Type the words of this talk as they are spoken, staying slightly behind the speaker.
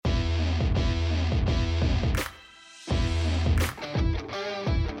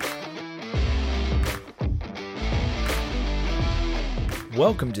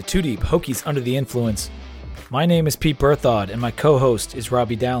Welcome to Too Deep, Hokies Under the Influence. My name is Pete Berthaud, and my co-host is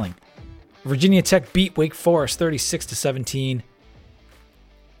Robbie Dowling. Virginia Tech beat Wake Forest 36-17.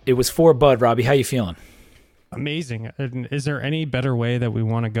 It was for Bud. Robbie, how you feeling? Amazing. Is there any better way that we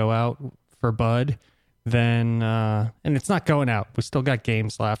want to go out for Bud than, and it's not going out. We still got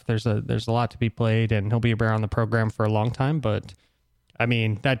games left. There's a lot to be played, and he'll be around the program for a long time. But, I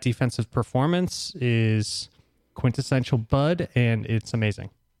mean, that defensive performance is quintessential Bud, and it's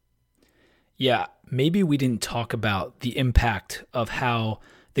amazing. Yeah, maybe we didn't talk about the impact of how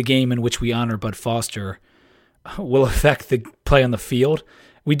the game in which we honor Bud Foster will affect the play on the field.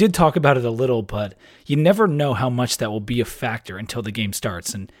 We did talk about it a little, but you never know how much that will be a factor until the game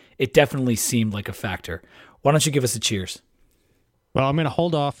starts, and it definitely seemed like a factor. Why don't you give us a cheers? Well, I'm going to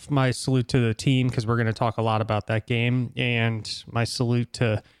hold off my salute to the team because we're going to talk a lot about that game, and my salute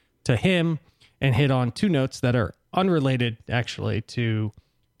to him, and hit on two notes that are unrelated, actually, to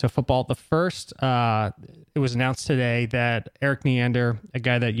football. The first, it was announced today that Erik Neander, a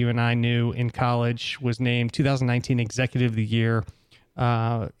guy that you and I knew in college, was named 2019 Executive of the Year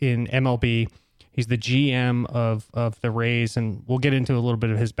in MLB. He's the GM of the Rays, and we'll get into a little bit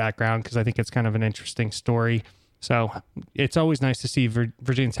of his background because I think it's kind of an interesting story. So it's always nice to see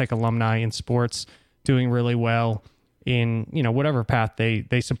Virginia Tech alumni in sports doing really well in, you know, whatever path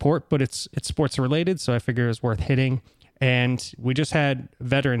they support, but it's sports related, so I figure it's worth hitting. And we just had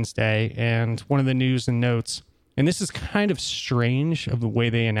Veterans Day, and one of the news and notes, and this is kind of strange of the way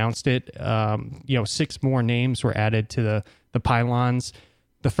they announced it, 6 more names were added to the pylons.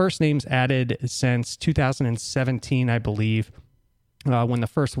 The first names added since 2017, I believe, when the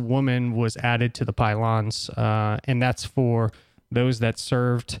first woman was added to the pylons, and that's for those that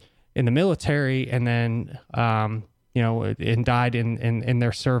served in the military and then and died in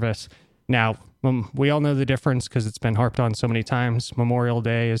their service. Now, we all know the difference because it's been harped on so many times. Memorial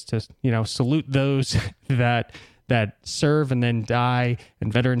Day is to, salute those that serve and then die,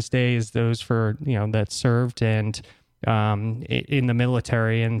 and Veterans Day is those for, that served and in the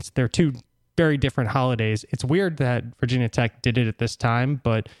military, and they're two very different holidays. It's weird that Virginia Tech did it at this time,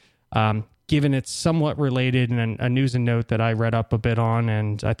 but given it's somewhat related, and a news and note that I read up a bit on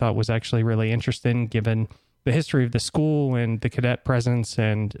and I thought was actually really interesting given the history of the school and the cadet presence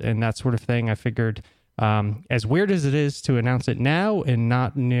and that sort of thing, I figured as weird as it is to announce it now and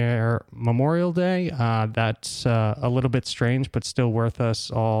not near Memorial Day, that's a little bit strange, but still worth us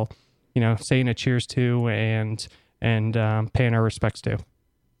all, saying a cheers to and paying our respects to.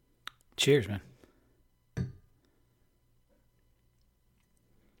 Cheers, man.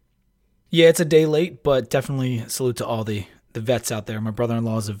 Yeah, it's a day late, but definitely salute to all the vets out there. My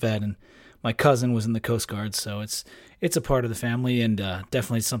brother-in-law is a vet, and my cousin was in the Coast Guard, so it's a part of the family, and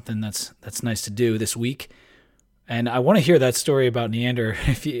definitely something that's nice to do this week. And I want to hear that story about Neander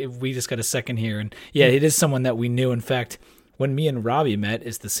if we just got a second here. And yeah, it is someone that we knew. In fact, when me and Robbie met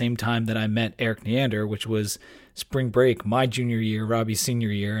is the same time that I met Erik Neander, which was spring break, my junior year, Robbie's senior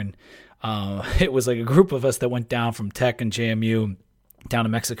year. And it was like a group of us that went down from Tech and JMU down to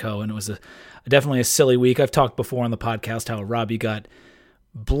Mexico, and it was definitely a silly week. I've talked before on the podcast how Robbie got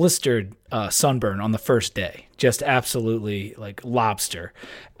blistered sunburn on the first day, just absolutely like lobster,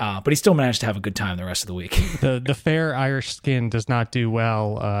 but he still managed to have a good time the rest of the week. the fair Irish skin does not do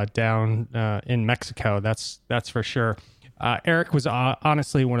well down in Mexico, that's for sure. Erik was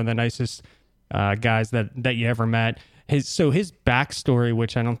honestly one of the nicest guys that you ever met. His backstory,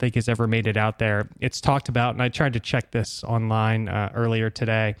 which I don't think has ever made it out there, it's talked about, and I tried to check this online earlier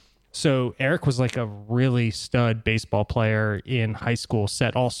today. So Erik was like a really stud baseball player in high school,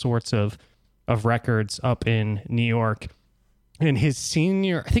 set all sorts of records up in New York. And his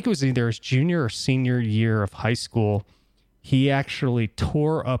senior, I think it was either his junior or senior year of high school, he actually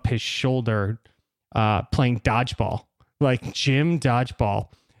tore up his shoulder playing dodgeball, like gym dodgeball.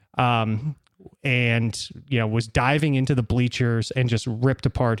 And was diving into the bleachers and just ripped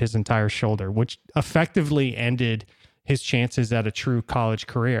apart his entire shoulder, which effectively ended his chances at a true college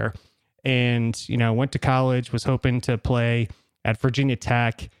career. And, went to college, was hoping to play at Virginia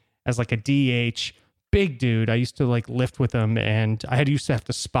Tech as like a DH, big dude. I used to like lift with him, and I used to have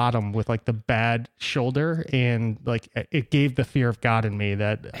to spot him with like the bad shoulder. And like, it gave the fear of God in me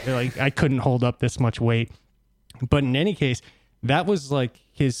that like I couldn't hold up this much weight. But in any case, that was like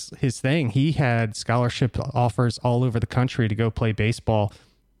his thing. He had scholarship offers all over the country to go play baseball.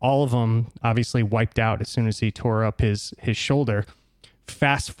 All of them obviously wiped out as soon as he tore up his shoulder.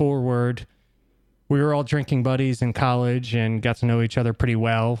 Fast forward, we were all drinking buddies in college and got to know each other pretty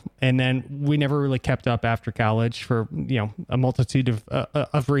well. And then we never really kept up after college for, a multitude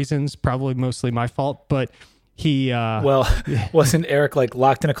of reasons, probably mostly my fault. But He well, wasn't Eric like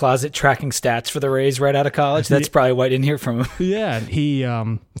locked in a closet tracking stats for the Rays right out of college? That's probably why I didn't hear from him. Yeah, he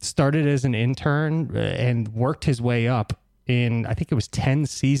started as an intern and worked his way up in, I think it was 10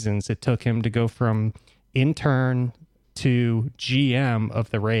 seasons. It took him to go from intern to GM of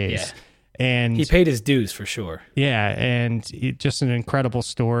the Rays. Yeah. And he paid his dues for sure. Yeah, and just an incredible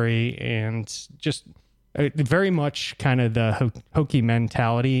story, and just very much kind of the Hokie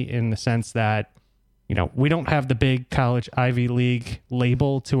mentality in the sense that, you know, we don't have the big college Ivy League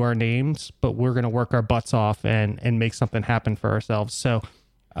label to our names, but we're going to work our butts off and make something happen for ourselves. So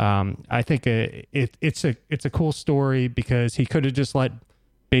I think it's a cool story because he could have just let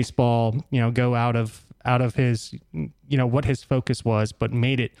baseball, you know, go out of his, you know, what his focus was, but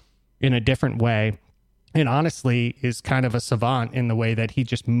made it in a different way. And honestly is kind of a savant in the way that he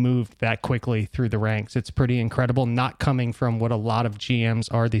just moved that quickly through the ranks. It's pretty incredible, not coming from what a lot of GMs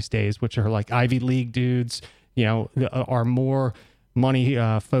are these days, which are like Ivy League dudes, you know, are more money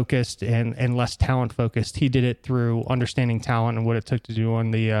focused and less talent focused. He did it through understanding talent and what it took to do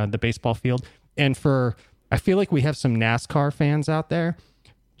on the baseball field. And I feel like we have some NASCAR fans out there,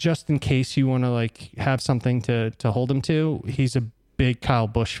 just in case you want to like have something to hold him to. He's a big Kyle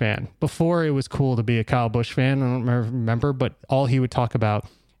Busch fan. Before, it was cool to be a Kyle Busch fan. I don't remember, but all he would talk about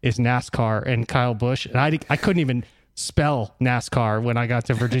is NASCAR and Kyle Busch. And I couldn't even spell NASCAR when I got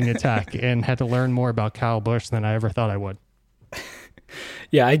to Virginia Tech and had to learn more about Kyle Busch than I ever thought I would.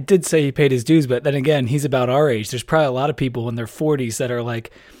 Yeah, I did say he paid his dues, but then again, he's about our age. There's probably a lot of people in their 40s that are like,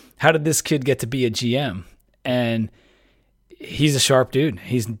 how did this kid get to be a GM? And he's a sharp dude.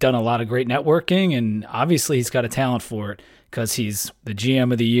 He's done a lot of great networking, and obviously he's got a talent for it, because he's the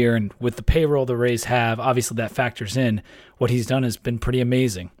GM of the year, and with the payroll the Rays have, obviously that factors in. What he's done has been pretty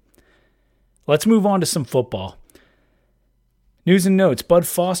amazing. Let's move on to some football. News and notes. Bud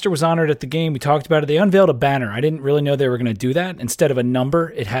Foster was honored at the game. We talked about it. They unveiled a banner. I didn't really know they were going to do that. Instead of a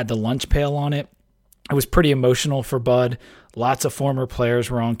number, it had the lunch pail on it. It was pretty emotional for Bud. Lots of former players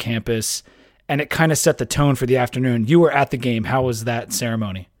were on campus, and it kind of set the tone for the afternoon. You were at the game. How was that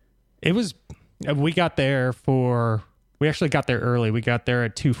ceremony? We actually got there early. We got there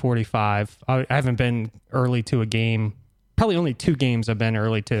at 2:45. I haven't been early to a game. Probably only 2 games I've been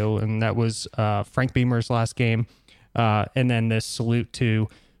early to, and that was Frank Beamer's last game, and then this salute to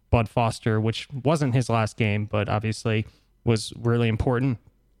Bud Foster, which wasn't his last game, but obviously was really important.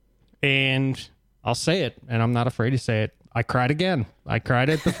 And I'll say it, and I'm not afraid to say it. I cried again. I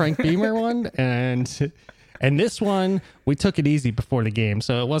cried at the Frank Beamer one, and this one, we took it easy before the game,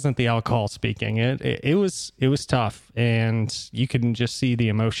 so it wasn't the alcohol speaking. It was tough, and you can just see the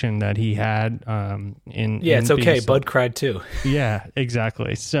emotion that he had. It's okay. Bud cried too. Yeah,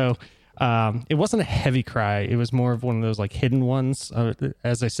 exactly. So it wasn't a heavy cry. It was more of one of those like hidden ones.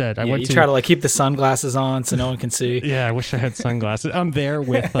 As I said, you try to like keep the sunglasses on so no one can see. Yeah, I wish I had sunglasses. I'm there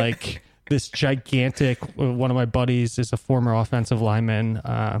with like this gigantic, one of my buddies is a former offensive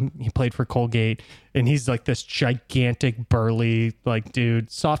lineman. He played for Colgate, and he's like this gigantic, burly, like dude,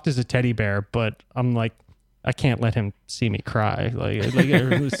 soft as a teddy bear. But I'm like, I can't let him see me cry. Like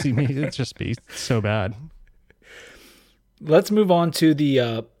see me, it'd just be so bad. Let's move on to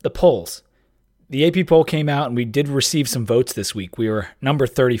the polls. The AP poll came out, and we did receive some votes this week. We were number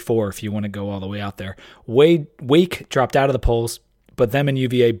 34, if you want to go all the way out there. Wake dropped out of the polls, but them and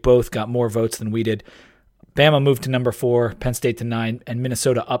UVA both got more votes than we did. Bama moved to number 4, Penn State to 9, and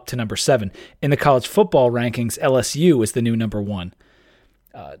Minnesota up to number 7. In the college football rankings, LSU is the new number 1.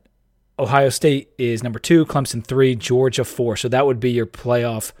 Ohio State is number 2, Clemson 3, Georgia 4. So that would be your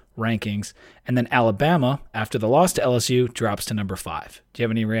playoff rankings. And then Alabama, after the loss to LSU, drops to number 5. Do you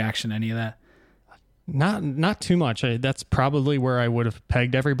have any reaction to any of that? Not too much. That's probably where I would have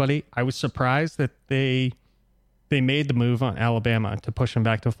pegged everybody. I was surprised that they made the move on Alabama to push them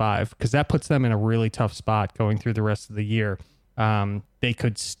back to 5, because that puts them in a really tough spot going through the rest of the year. They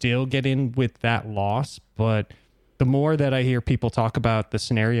could still get in with that loss, but the more that I hear people talk about the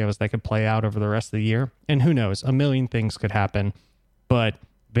scenarios that could play out over the rest of the year, and who knows, a million things could happen, but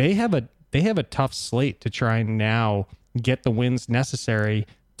they have a tough slate to try and now get the wins necessary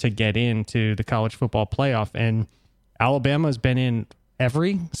to get into the college football playoff. And Alabama's been in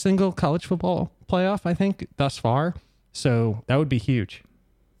every single college football playoff, I think, thus far. So that would be huge.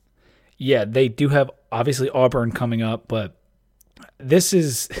 Yeah, they do have obviously Auburn coming up, but this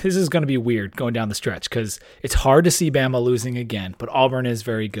is going to be weird going down the stretch, because it's hard to see Bama losing again, but Auburn is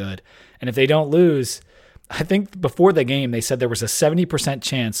very good. And if they don't lose, I think before the game they said there was a 70%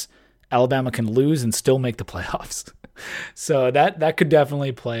 chance Alabama can lose and still make the playoffs. So that could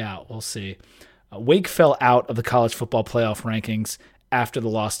definitely play out. We'll see. Wake fell out of the college football playoff rankings after the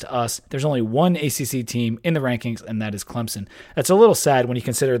loss to us. There's only one ACC team in the rankings, and that is Clemson. That's a little sad when you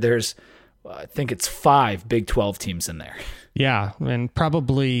consider there's, I think it's 5 Big 12 teams in there. Yeah, and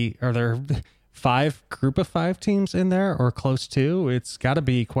probably are there 5 group of 5 teams in there or close to? It's got to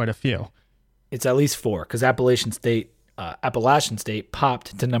be quite a few. It's at least 4 because Appalachian State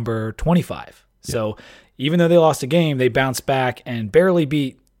popped to number 25. Yeah. So even though they lost a game, they bounced back and barely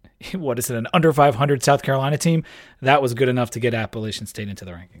beat, an under 500 South Carolina team. That was good enough to get Appalachian State into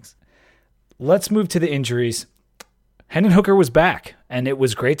the rankings. Let's move to the injuries. Hendon Hooker was back, and it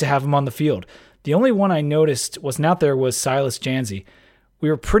was great to have him on the field. The only one I noticed wasn't out there was Silas Janzi. We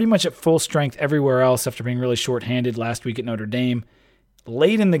were pretty much at full strength everywhere else after being really shorthanded last week at Notre Dame.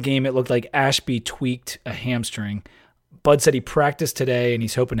 Late in the game, it looked like Ashby tweaked a hamstring. Bud said he practiced today, and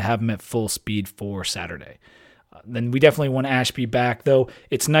he's hoping to have him at full speed for Saturday. Then we definitely want Ashby back, though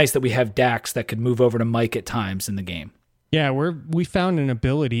it's nice that we have Dax that could move over to Mike at times in the game. Yeah, we found an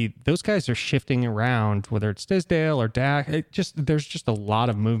ability. Those guys are shifting around, whether it's Tisdale or Dax. There's just a lot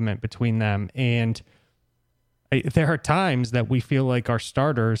of movement between them, and there are times that we feel like our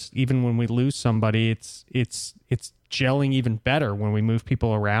starters, even when we lose somebody, it's gelling even better when we move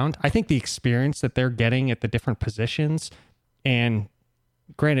people around. I think the experience that they're getting at the different positions, and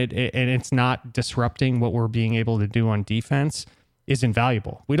granted, and it's not disrupting what we're being able to do on defense, is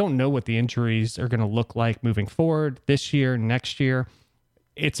invaluable. We don't know what the injuries are going to look like moving forward this year, next year.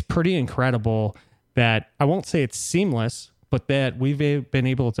 It's pretty incredible that, I won't say it's seamless, but that we've been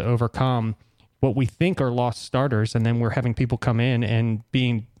able to overcome what we think are lost starters, and then we're having people come in and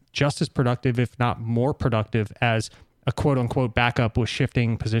being just as productive, if not more productive, as a quote-unquote backup with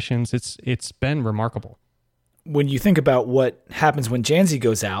shifting positions. It's been remarkable. When you think about what happens when Janzi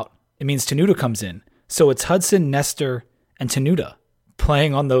goes out, it means Tenuta comes in. So it's Hudson, Nestor, and Tenuta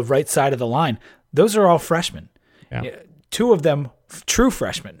playing on the right side of the line. Those are all freshmen. Yeah. 2 of them true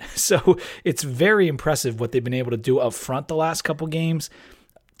freshmen. So it's very impressive what they've been able to do up front the last couple games,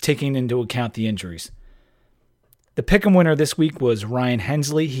 taking into account the injuries. The pick'em winner this week was Ryan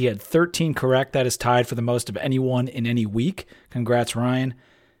Hensley. He had 13 correct. That is tied for the most of anyone in any week. Congrats, Ryan.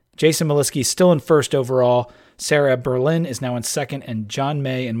 Jason Maliski still in first overall. Sarah Berlin is now in second, and John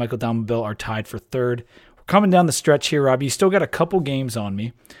May and Michael Dalmabil are tied for third. We're coming down the stretch here, Rob. You still got a couple games on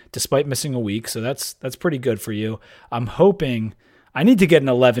me, despite missing a week, so that's pretty good for you. I'm hoping I need to get an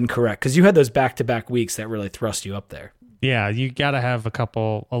 11 correct, because you had those back-to-back weeks that really thrust you up there. Yeah, you got to have a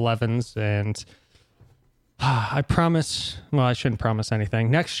couple 11s, and I promise, well, I shouldn't promise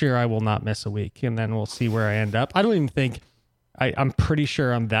anything. Next year, I will not miss a week, and then we'll see where I end up. I don't even think, I'm pretty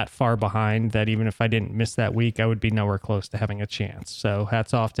sure I'm that far behind that even if I didn't miss that week, I would be nowhere close to having a chance. So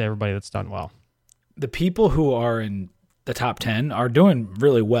hats off to everybody that's done well. The people who are in the top 10 are doing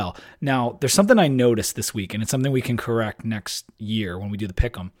really well. Now, there's something I noticed this week, and it's something we can correct next year when we do the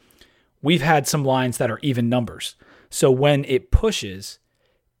pick'em. We've had some lines that are even numbers. So when it pushes,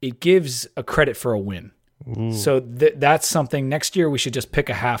 it gives a credit for a win. Ooh. So that's something next year we should just pick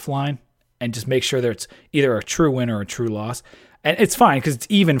a half line and just make sure that it's either a true win or a true loss. And it's fine because it's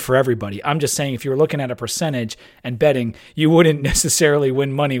even for everybody. I'm just saying if you were looking at a percentage and betting, you wouldn't necessarily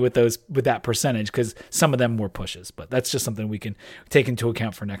win money with that percentage because some of them were pushes. But that's just something we can take into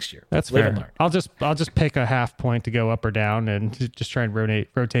account for next year. That's fair. I'll just pick a half point to go up or down and just try and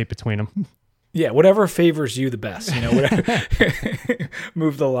rotate between them. Yeah, whatever favors you the best. Whatever.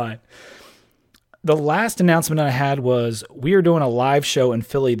 Move the line. The last announcement I had was we are doing a live show in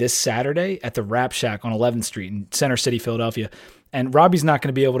Philly this Saturday at the Rap Shack on 11th Street in Center City, Philadelphia. And Robbie's not going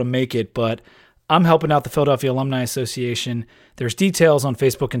to be able to make it, but I'm helping out the Philadelphia Alumni Association. There's details on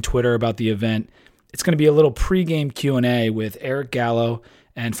Facebook and Twitter about the event. It's going to be a little pregame Q&A with Eric Gallo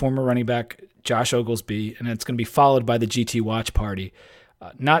and former running back Josh Oglesby, and it's going to be followed by the GT Watch Party.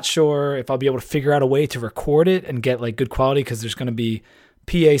 Not sure if I'll be able to figure out a way to record it and get good quality because there's going to be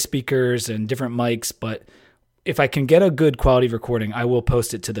PA speakers and different mics, but if I can get a good quality recording, I will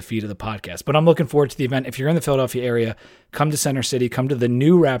post it to the feed of the podcast. But I'm looking forward to the event. If you're in the Philadelphia area, come to Center City, come to the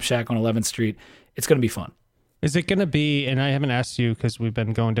new Rap Shack on 11th Street. It's going to be fun. Is it going to be, and I haven't asked you because we've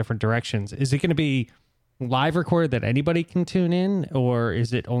been going different directions, is it going to be live recorded that anybody can tune in, or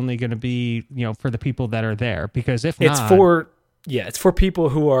is it only going to be, for the people that are there? Because if not... It's for people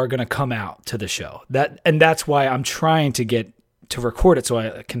who are going to come out to the show. That's why I'm trying to record it so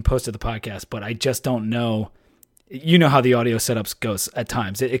I can post it to the podcast, but I just don't know. You know how the audio setups goes at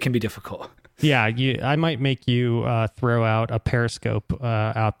times. It can be difficult. Yeah, I might make you throw out a Periscope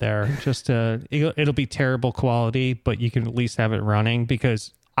out there. It'll be terrible quality, but you can at least have it running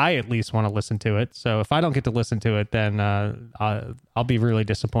because I at least want to listen to it. So if I don't get to listen to it, then I'll be really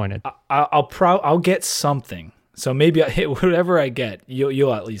disappointed. I'll get something So maybe whatever I get,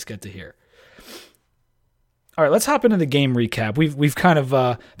 you'll at least get to hear. All right, let's hop into the game recap. We've kind of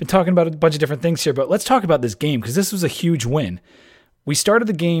been talking about a bunch of different things here, but let's talk about this game because this was a huge win. We started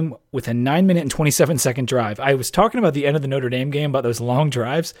the game with a 9-minute and 27-second drive. I was talking about the end of the Notre Dame game, about those long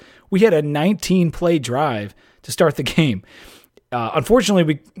drives. We had a 19-play drive to start the game.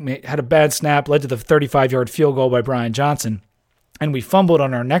 Unfortunately, we had a bad snap, led to the 35-yard field goal by Brian Johnson, and we fumbled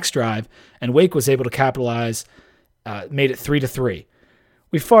on our next drive, and Wake was able to capitalize, made it 3-3.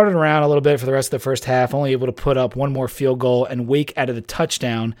 We fought it around a little bit for the rest of the first half, only able to put up one more field goal, and Wake added a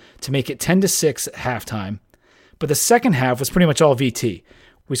touchdown to make it 10-6 at halftime. But the second half was pretty much all VT.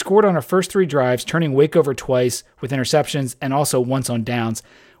 We scored on our first 3 drives, turning Wake over twice with interceptions and also once on downs.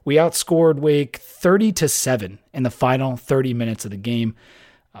 We outscored Wake 30-7 in the final 30 minutes of the game.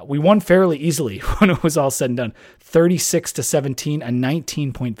 We won fairly easily when it was all said and done. 36-17, a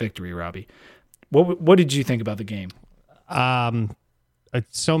 19-point victory, Robbie. What did you think about the game?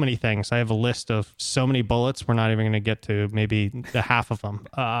 So many things. I have a list of so many bullets. We're not even going to get to maybe the half of them.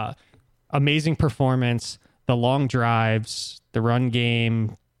 Amazing performance. The long drives, the run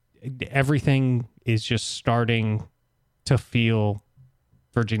game, everything is just starting to feel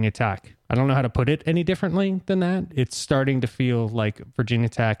Virginia Tech. I don't know how to put it any differently than that. It's starting to feel like Virginia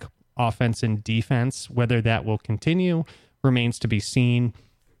Tech offense and defense. Whether that will continue remains to be seen.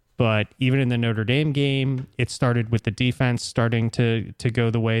 But even in the Notre Dame game, it started with the defense starting to go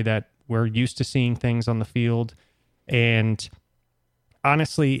the way that we're used to seeing things on the field. And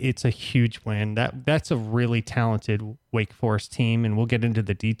honestly, it's a huge win. That's a really talented Wake Forest team, and we'll get into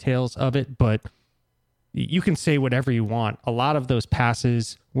the details of it, but you can say whatever you want. A lot of those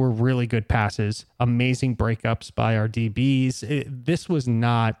passes were really good passes, amazing breakups by our DBs. This was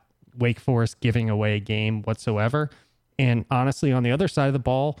not Wake Forest giving away a game whatsoever. And honestly, on the other side of the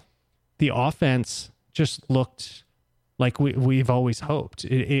ball, the offense just looked like we've always hoped.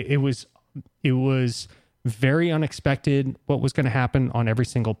 It was very unexpected what was going to happen on every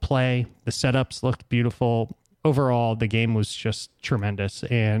single play. The setups looked beautiful. Overall, the game was just tremendous.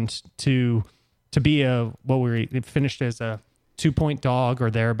 And to be it finished as a 2-point dog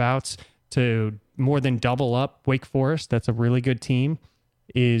or thereabouts, to more than double up Wake Forest, that's a really good team,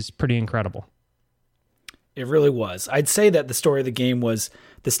 is pretty incredible. It really was. I'd say that the story of the game was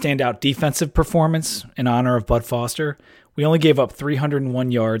the standout defensive performance in honor of Bud Foster. We only gave up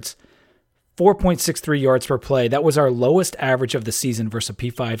 301 yards, 4.63 yards per play. That was our lowest average of the season versus a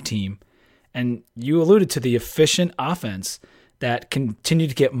P5 team. And you alluded to the efficient offense that continued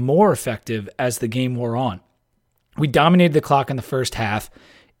to get more effective as the game wore on. We dominated the clock in the first half.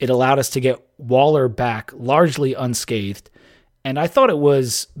 It allowed us to get Waller back largely unscathed. And I thought it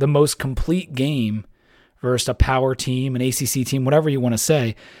was the most complete game versus a power team, an ACC team, whatever you want to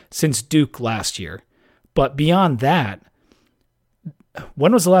say, since Duke last year. But beyond that,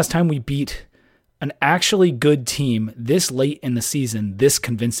 when was the last time we beat an actually good team this late in the season this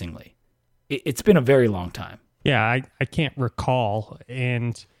convincingly? It's been a very long time. Yeah, I can't recall.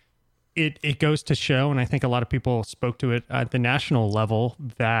 And it goes to show, and I think a lot of people spoke to it at the national level,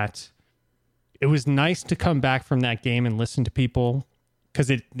 that it was nice to come back from that game and listen to people, because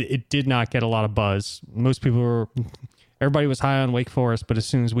it did not get a lot of buzz. Everybody was high on Wake Forest, but as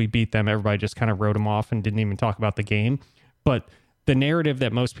soon as we beat them, everybody just kind of wrote them off and didn't even talk about the game. But the narrative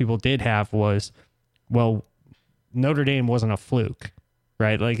that most people did have was, well, Notre Dame wasn't a fluke,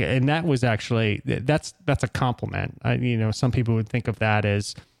 right? Like, and that was actually, that's a compliment. Some people would think of that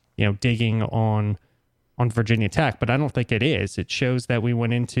as, digging on Virginia Tech, but I don't think it is. It shows that we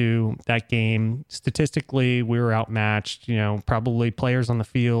went into that game statistically, we were outmatched, probably players on the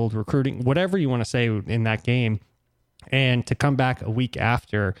field, recruiting, whatever you want to say in that game. And to come back a week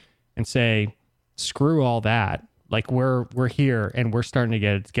after and say, screw all that, like we're here and we're starting to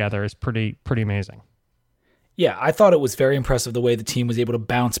get it together is pretty amazing. Yeah, I thought it was very impressive the way the team was able to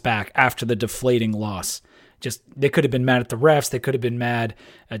bounce back after the deflating loss. Just, they could have been mad at the refs. They could have been mad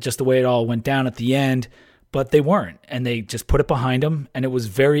at just the way it all went down at the end, but they weren't. And they just put it behind them. And it was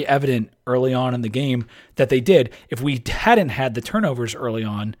very evident early on in the game that they did. If we hadn't had the turnovers early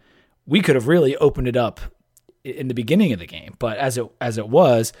on, we could have really opened it up in the beginning of the game. But as it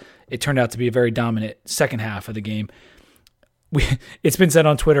was, it turned out to be a very dominant second half of the game. It's been said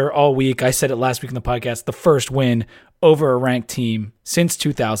on Twitter all week. I said it last week in the podcast, the first win over a ranked team since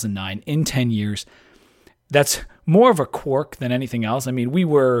 2009 in 10 years. That's more of a quirk than anything else. I mean, we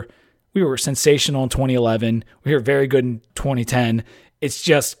were sensational in 2011. We were very good in 2010. It's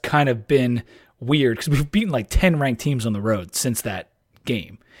just kind of been weird because we've beaten like 10 ranked teams on the road since that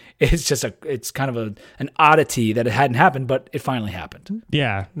game. It's kind of an oddity that it hadn't happened, but it finally happened.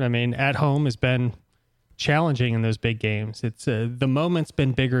 Yeah. I mean, at home has been challenging in those big games. It's the moment's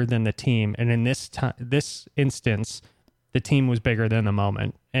been bigger than the team, and in this instance, the team was bigger than the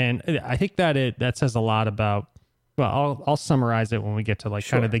moment. And I think that says a lot about. Well, I'll summarize it when we get to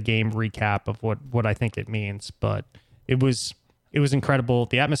kind of the game recap of what I think it means. But it was incredible.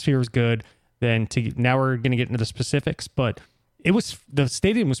 The atmosphere was good. Then now we're going to get into the specifics, but the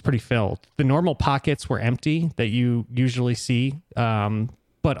stadium was pretty filled. The normal pockets were empty that you usually see.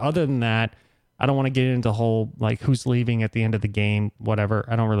 But other than that, I don't want to get into the whole who's leaving at the end of the game, whatever.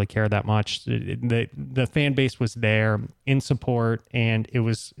 I don't really care that much. The fan base was there in support, and it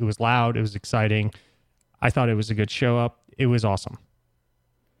was loud. It was exciting. I thought it was a good show up. It was awesome.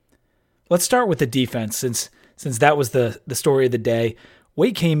 Let's start with the defense, since that was the story of the day.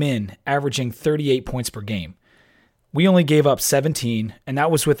 Wake came in averaging 38 points per game. We only gave up 17, and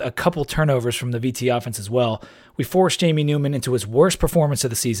that was with a couple turnovers from the VT offense as well. We forced Jamie Newman into his worst performance of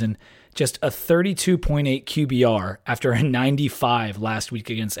the season, just a 32.8 QBR after a 95 last week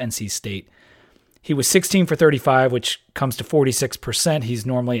against NC State. He was 16 for 35, which comes to 46%. He's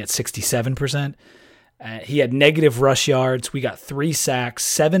normally at 67%. He had negative rush yards. We got 3 sacks,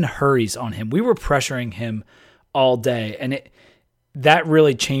 7 hurries on him. We were pressuring him all day, and that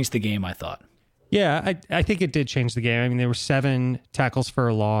really changed the game, I thought. Yeah, I think it did change the game. I mean, there were 7 tackles for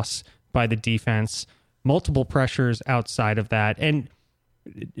a loss by the defense, multiple pressures outside of that, and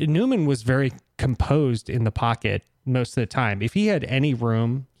Newman was very composed in the pocket most of the time. If he had any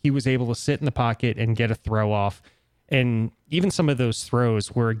room, he was able to sit in the pocket and get a throw off. And even some of those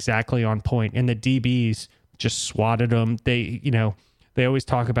throws were exactly on point, and the DBs just swatted them. They always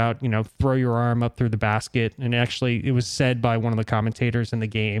talk about, throw your arm up through the basket. And actually, it was said by one of the commentators in the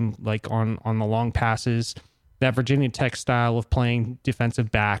game, on the long passes, that Virginia Tech style of playing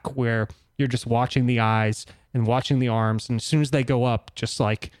defensive back, where you're just watching the eyes and watching the arms, and as soon as they go up, just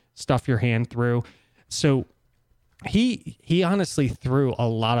stuff your hand through. So he honestly threw a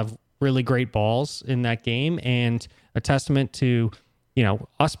lot of really great balls in that game, and a testament to,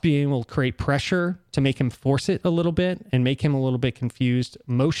 us being able to create pressure to make him force it a little bit and make him a little bit confused,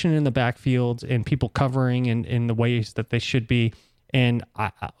 motion in the backfield and people covering in the ways that they should be. And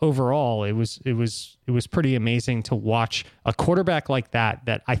overall, it was pretty amazing to watch a quarterback like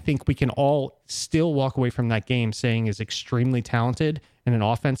that I think we can all still walk away from that game saying is extremely talented, and an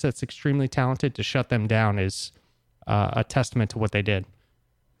offense that's extremely talented. To shut them down is a testament to what they did.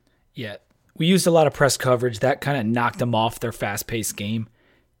 Yeah, we used a lot of press coverage. That kind of knocked them off their fast-paced game.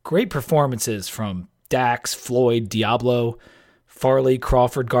 Great performances from Dax, Floyd, Diablo, Farley,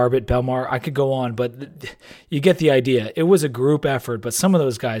 Crawford, Garbett, Belmar. I could go on, but you get the idea. It was a group effort, but some of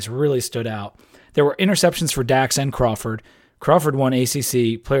those guys really stood out. There were interceptions for Dax and Crawford. Crawford won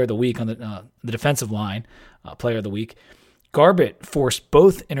ACC Player of the Week on the defensive line, Player of the Week. Garbett forced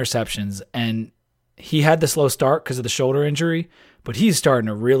both interceptions, and he had the slow start because of the shoulder injury, but he's starting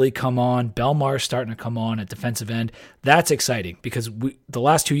to really come on. Belmar's starting to come on at defensive end. That's exciting because the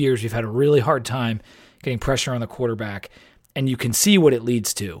last 2 years we've had a really hard time getting pressure on the quarterback, and you can see what it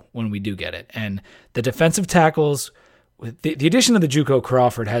leads to when we do get it. And the defensive tackles, the addition of the JUCO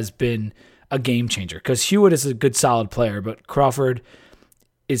Crawford has been a game changer because Hewitt is a good, solid player, but Crawford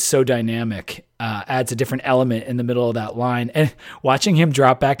is so dynamic, adds a different element in the middle of that line. And watching him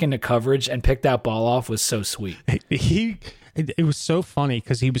drop back into coverage and pick that ball off was so sweet. It was so funny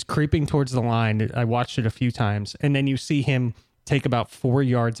because he was creeping towards the line. I watched it a few times, and then you see him take about 4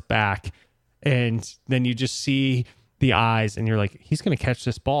 yards back, and then you just see the eyes, and you're like, he's going to catch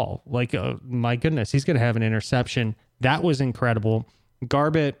this ball. My goodness, he's going to have an interception. That was incredible.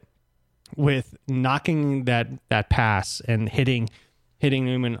 Garbett with knocking that pass and hitting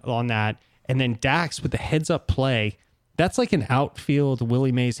Newman on that, and then Dax with the heads-up play. That's like an outfield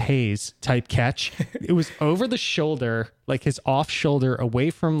Willie Mays Hayes type catch. It was over the shoulder, his off shoulder, away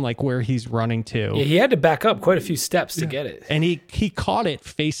from where he's running to. Yeah, he had to back up quite a few steps to get it. And he caught it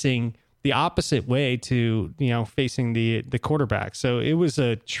facing the opposite way to, facing the quarterback. So it was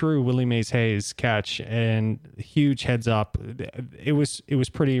a true Willie Mays Hayes catch and huge heads up. It was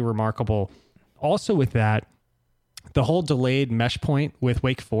pretty remarkable. Also with that, the whole delayed mesh point with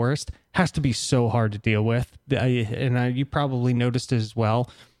Wake Forest has to be so hard to deal with. And you probably noticed it as well.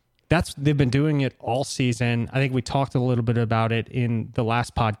 They've been doing it all season. I think we talked a little bit about it in the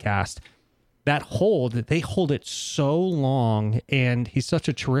last podcast. That they hold it so long, and he's such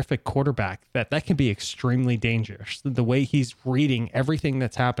a terrific quarterback that can be extremely dangerous. The way he's reading everything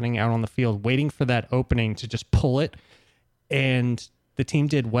that's happening out on the field, waiting for that opening to just pull it, and the team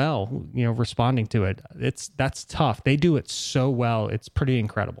did well, responding to it. That's tough. They do it so well. It's pretty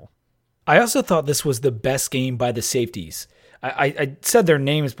incredible. I also thought this was the best game by the safeties. I said their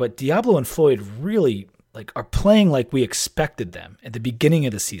names, but Diablo and Floyd really are playing like we expected them at the beginning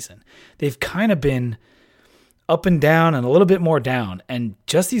of the season. They've kind of been up and down and a little bit more down. And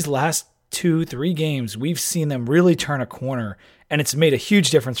just these last 2-3 games, we've seen them really turn a corner, and it's made a huge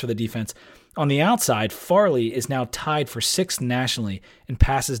difference for the defense. On the outside, Farley is now tied for 6th nationally in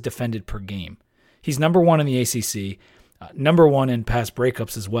passes defended per game. He's number 1 in the ACC, number 1 in pass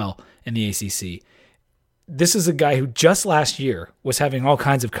breakups as well in the ACC. This is a guy who just last year was having all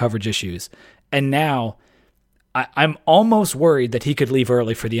kinds of coverage issues, and now I'm almost worried that he could leave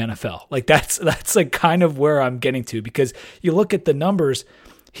early for the NFL. Like that's like kind of where I'm getting to, because you look at the numbers,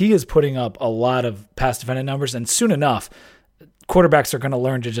 he is putting up a lot of pass defended numbers, and soon enough, quarterbacks are going to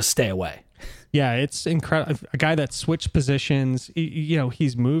learn to just stay away. Yeah, it's incredible. A guy that switched positions,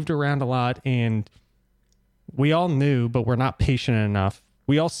 he's moved around a lot, and we all knew, but we're not patient enough.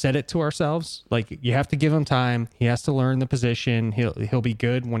 We all said it to ourselves, like, you have to give him time. He has to learn the position. He'll be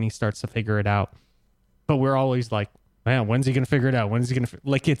good when he starts to figure it out. But we're always like, man, when's he going to figure it out? When's he going to,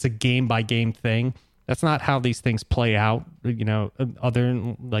 like, it's a game by game thing. That's not how these things play out. Other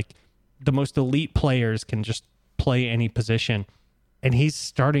than, like, the most elite players can just play any position. And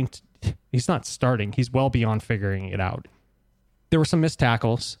he's not starting. He's well beyond figuring it out. There were some missed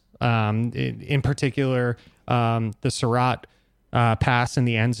tackles. In particular, the Surratt pass in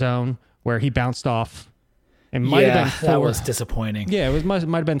the end zone where he bounced off. It might have been 4. That was disappointing. Yeah, it might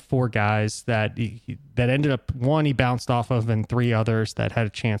have been 4 guys that ended up, 1 he bounced off of, and 3 others that had a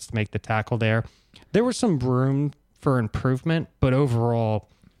chance to make the tackle there. There was some room for improvement, but overall,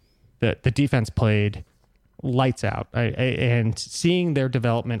 the defense played lights out. And seeing their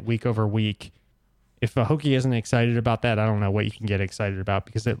development week over week, if a Hokie isn't excited about that, I don't know what you can get excited about,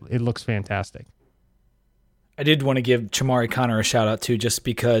 because it looks fantastic. I did want to give Chamari Connor a shout out too, just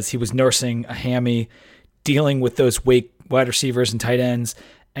because he was nursing a hammy, dealing with those wide receivers and tight ends,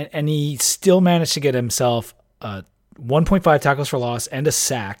 and he still managed to get himself 1.5 tackles for loss and a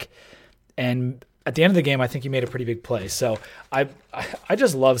sack. And at the end of the game, I think he made a pretty big play. So I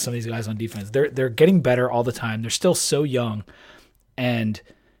just love some of these guys on defense. They're getting better all the time. They're still so young, and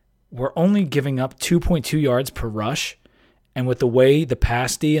we're only giving up 2.2 yards per rush. And with the way the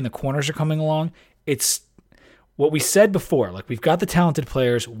pass D and the corners are coming along, it's what we said before. Like, we've got the talented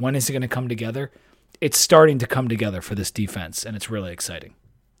players. When is it going to come together? It's starting to come together for this defense, and it's really exciting.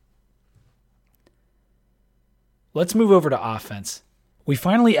 Let's move over to offense. We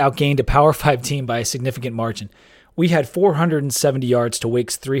finally outgained a Power 5 team by a significant margin. We had 470 yards to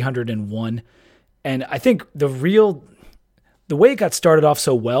Wake's 301, and I think the way it got started off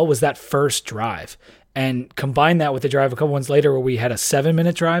so well was that first drive, and combine that with the drive a couple ones later where we had a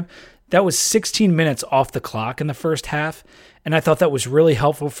 7-minute drive. That was 16 minutes off the clock in the first half, and I thought that was really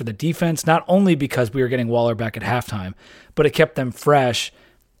helpful for the defense, not only because we were getting Waller back at halftime, but it kept them fresh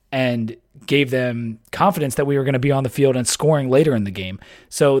and gave them confidence that we were going to be on the field and scoring later in the game.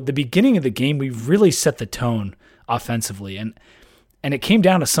 So the beginning of the game, we really set the tone offensively, and it came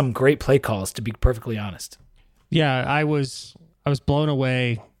down to some great play calls, to be perfectly honest. Yeah, I was blown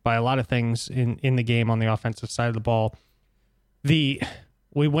away by a lot of things in the game on the offensive side of the ball. We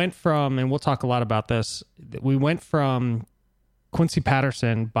went from, and we'll talk a lot about this, we went from Quincy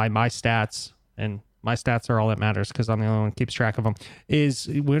Patterson, by my stats, and my stats are all that matters because I'm the only one who keeps track of them,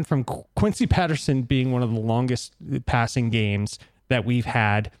 we went from Quincy Patterson being one of the longest passing games that we've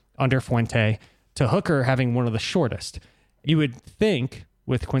had under Fuente to Hooker having one of the shortest. You would think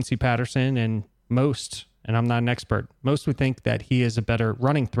with Quincy Patterson, and I'm not an expert, most would think that he is a better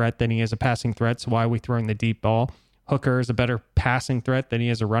running threat than he is a passing threat, so why are we throwing the deep ball? Hooker is a better passing threat than he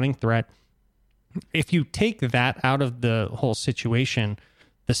is a running threat. If you take that out of the whole situation,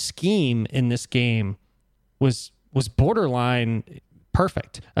 the scheme in this game was borderline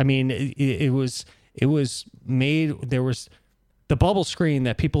perfect. I mean, it was made, there was the bubble screen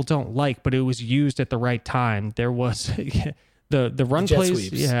that people don't like, but it was used at the right time. There was the run plays,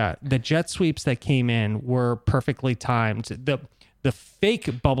 sweeps. Yeah, the jet sweeps that came in were perfectly timed. The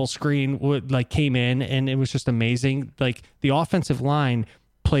fake bubble screen came in, and it was just amazing. Like, the offensive line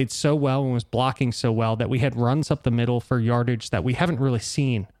played so well and was blocking so well that we had runs up the middle for yardage that we haven't really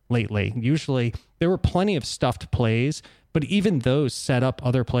seen lately. Usually there were plenty of stuffed plays, but even those set up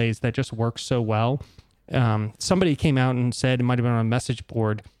other plays that just work so well. Somebody came out and said, it might have been on a message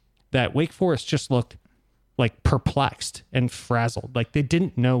board, that Wake Forest just looked like perplexed and frazzled. Like, they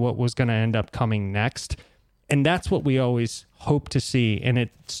didn't know what was going to end up coming next. And that's what we always hope to see, and it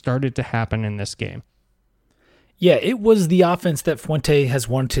started to happen in this game. Yeah, it was the offense that Fuente has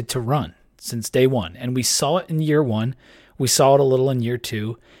wanted to run since day one, and we saw it in year one. We saw it a little in year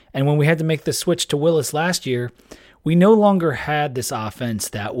two, and when we had to make the switch to Willis last year, we no longer had this offense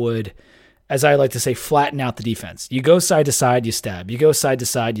that would as I like to say, flatten out the defense. You go side to side, you stab. You go side to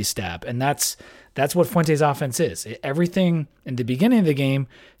side, you stab. And that's what Fuente's offense is. Everything in the beginning of the game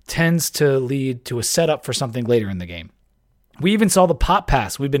tends to lead to a setup for something later in the game. We even saw the pop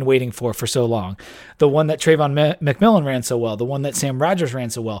pass we've been waiting for so long. The one that Trayvon McMillan ran so well. The one that Sam Rodgers ran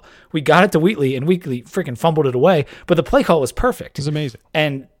so well. We got it to Wheatley, and Wheatley freaking fumbled it away. But the play call was perfect. It was amazing.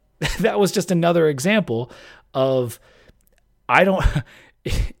 And that was just another example of,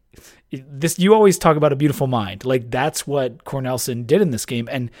 this. You always talk about a beautiful mind. Like, that's what Cornelsen did in this game.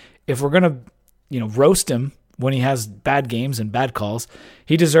 And if we're going to, roast him when he has bad games and bad calls,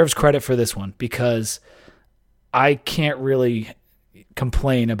 he deserves credit for this one, because I can't really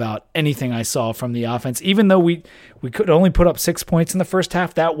complain about anything I saw from the offense. Even though we could only put up 6 points in the first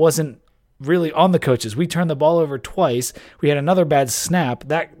half, that wasn't really on the coaches. We turned the ball over twice. We had another bad snap.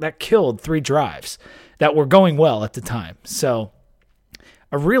 That killed 3 drives that were going well at the time. So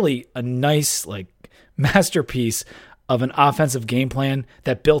a nice masterpiece of an offensive game plan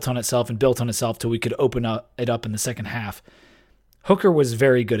that built on itself till we could open it up in the second half. Hooker was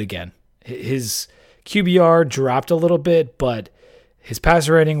very good again. His QBR dropped a little bit, but his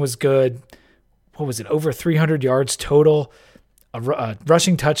passer rating was good. What was it? Over 300 yards total, a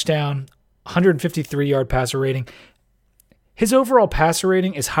rushing touchdown, 153-yard passer rating. His overall passer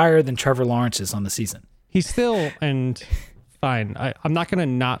rating is higher than Trevor Lawrence's on the season. He's still, and fine, I'm not going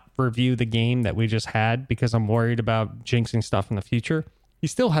to not review the game that we just had because I'm worried about jinxing stuff in the future. He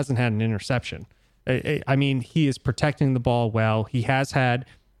still hasn't had an interception. I mean, he is protecting the ball well. He has had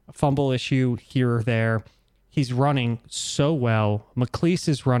a fumble issue here or there. He's running so well. McLeese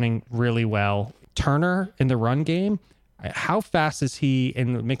is running really well. Turner in the run game, how fast is he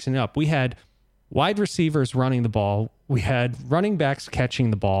in mixing it up? We had wide receivers running the ball. We had running backs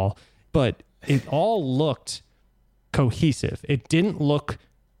catching the ball, but it all looked cohesive. It didn't look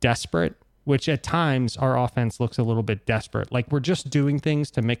desperate, which at times our offense looks a little bit desperate. Like, we're just doing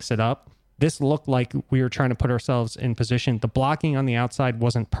things to mix it up. This looked like we were trying to put ourselves in position. The blocking on the outside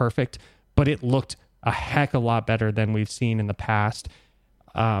wasn't perfect, but it looked a heck of a lot better than we've seen in the past.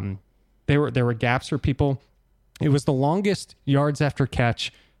 There were gaps for people. It was the longest yards after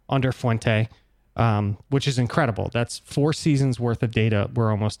catch under Fuente, which is incredible. That's 4 seasons worth of data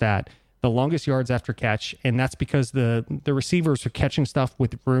we're almost at. The longest yards after catch, and that's because the receivers are catching stuff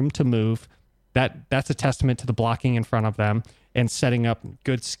with room to move. That's a testament to the blocking in front of them and setting up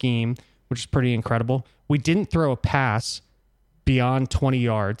good scheme, which is pretty incredible. We didn't throw a pass beyond 20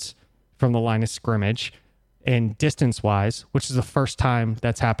 yards from the line of scrimmage and distance-wise, which is the first time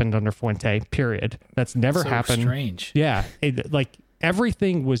that's happened under Fuente, period. That's never happened. Strange. Yeah.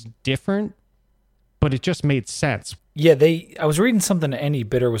 Everything was different, but it just made sense. Yeah, I was reading something that Andy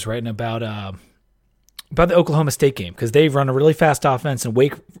Bitter was writing about the Oklahoma State game, because they run a really fast offense and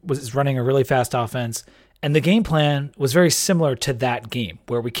Wake was running a really fast offense. And the game plan was very similar to that game,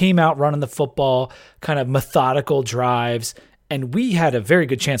 where we came out running the football, kind of methodical drives, and we had a very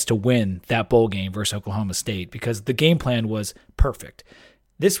good chance to win that bowl game versus Oklahoma State because the game plan was perfect.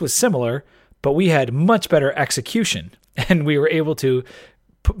 This was similar, but we had much better execution, and we were able to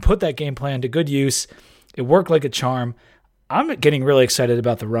put that game plan to good use. It worked like a charm. I'm getting really excited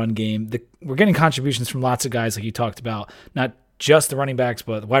about the run game. We're getting contributions from lots of guys like you talked about, not just the running backs,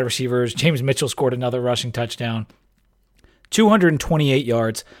 but the wide receivers. James Mitchell scored another rushing touchdown. 228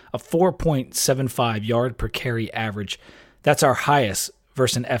 yards, a 4.75 yard per carry average. That's our highest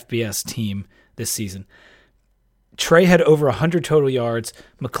versus an FBS team this season. Trey had over 100 total yards.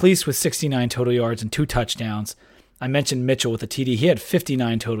 McLeese with 69 total yards and 2 touchdowns. I mentioned Mitchell with a TD. He had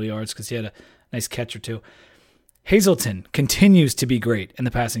 59 total yards because he had a nice catch or 2. Hazelton continues to be great in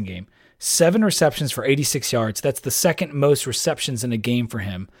the passing game. 7 receptions for 86 yards. That's the second most receptions in a game for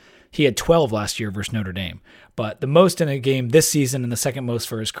him. He had 12 last year versus Notre Dame, but the most in a game this season and the second most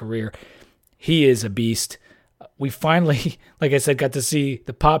for his career. He is a beast. We finally, like I said, got to see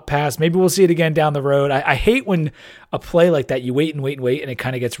the pop pass. Maybe we'll see it again down the road. I hate when a play like that, you wait and it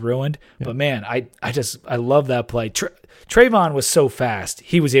kind of gets ruined. Yeah. But man, I love that play. Trayvon was so fast.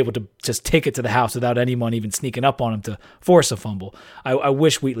 He was able to just take it to the house without anyone even sneaking up on him to force a fumble. I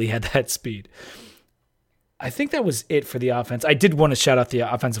wish Wheatley had that speed. I think that was it for the offense. I did want to shout out the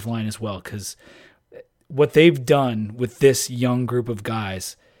offensive line as well, because what they've done with this young group of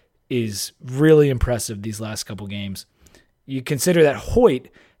guys is really impressive these last couple games. You consider that Hoyt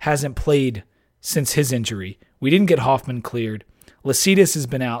hasn't played since his injury. We didn't get Hoffman cleared. Lasitas has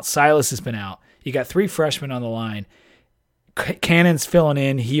been out. Silas has been out. You got 3 freshmen on the line. Cannon's filling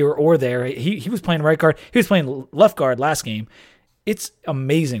in here or there. He was playing right guard. He was playing left guard last game. It's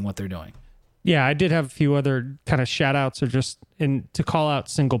amazing what they're doing. Yeah, I did have a few other kind of shout outs or just to call out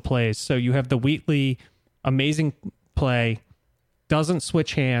single plays. So you have the Wheatley amazing play, doesn't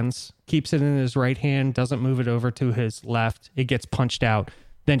switch hands, keeps it in his right hand, doesn't move it over to his left. It gets punched out.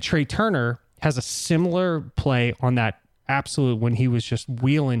 Then Trey Turner has a similar play on that absolute when he was just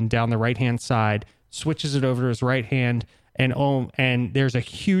wheeling down the right-hand side, switches it over to his right hand, and there's a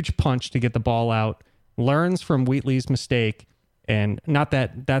huge punch to get the ball out, learns from Wheatley's mistake, and not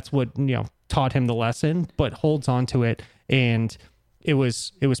that that's what, taught him the lesson, but holds on to it, and it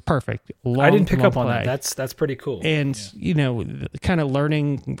was perfect. I didn't pick up on that. That's pretty cool. And, kind of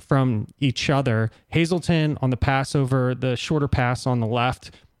learning from each other. Hazelton on the pass over the shorter pass on the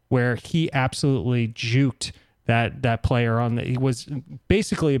left, where he absolutely juked that player he was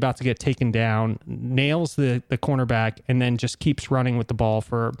basically about to get taken down, nails the cornerback, and then just keeps running with the ball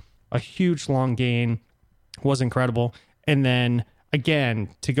for a huge long gain. Was incredible. And then again,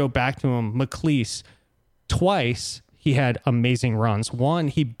 to go back to him, McLeese, twice he had amazing runs. One,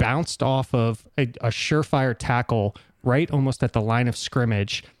 he bounced off of a surefire tackle right almost at the line of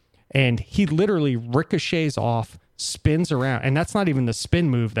scrimmage, and he literally ricochets off, spins around, and that's not even the spin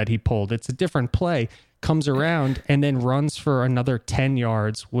move that he pulled. It's a different play, comes around, and then runs for another 10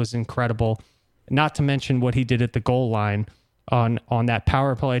 yards. Was incredible. Not to mention what he did at the goal line on that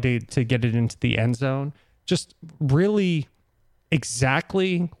power play to get it into the end zone. Just really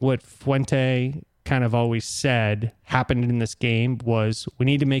exactly what Fuente kind of always said happened in this game was we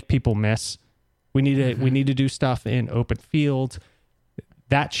need to make people miss. We need to do stuff in open field.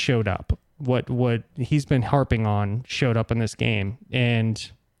 That showed up. What he's been harping on showed up in this game,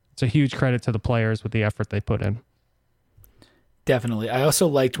 and it's a huge credit to the players with the effort they put in. Definitely. I also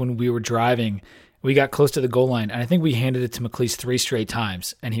liked when we were driving, we got close to the goal line, and I think we handed it to McLeese 3 straight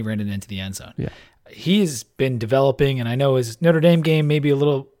times, and he ran it into the end zone. Yeah. He's been developing, and I know his Notre Dame game may be a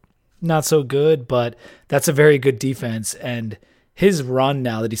little not so good, but that's a very good defense. And his run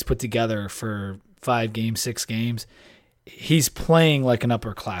now that he's put together for 5 games, 6 games, he's playing like an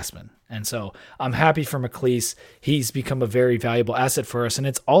upperclassman. And so I'm happy for McLeese. He's become a very valuable asset for us, and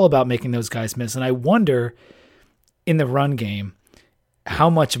it's all about making those guys miss. And I wonder in the run game how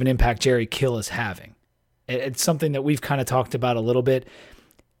much of an impact Jerry Kill is having. It's something that we've kind of talked about a little bit.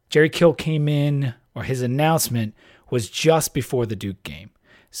 Jerry Kill came in, or his announcement was just before the Duke game.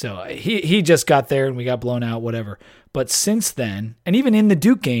 So he just got there and we got blown out, whatever. But since then, and even in the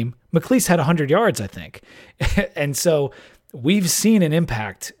Duke game, McLeese had 100 yards, I think. And so we've seen an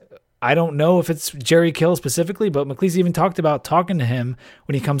impact. I don't know if it's Jerry Kill specifically, but McLeese even talked about talking to him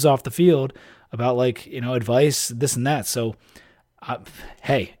when he comes off the field about advice, this and that. So,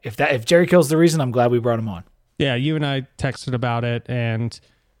 hey, if Jerry Kill's the reason, I'm glad we brought him on. Yeah, you and I texted about it, and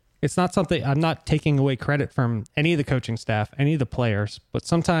it's not something, I'm not taking away credit from any of the coaching staff, any of the players, but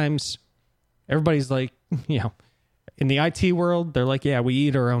sometimes everybody's like, in the IT world, they're like, yeah, we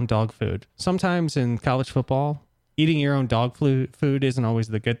eat our own dog food. Sometimes in college football, eating your own dog food isn't always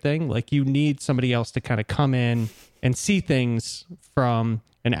the good thing. Like, you need somebody else to kind of come in and see things from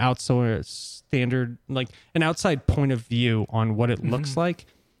an outside point of view on what it looks like.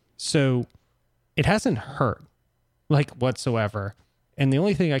 So it hasn't hurt whatsoever. And the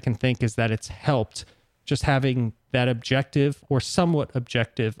only thing I can think is that it's helped just having that objective or somewhat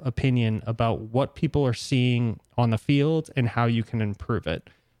objective opinion about what people are seeing on the field and how you can improve it.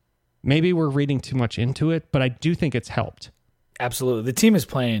 Maybe we're reading too much into it, but I do think it's helped. Absolutely. The team is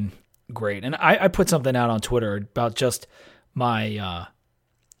playing great. And I put something out on Twitter about just my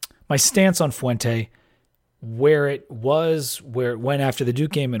stance on Fuente, where it was, where it went after the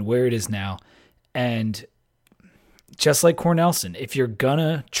Duke game, and where it is now. And just like Cornelson, if you're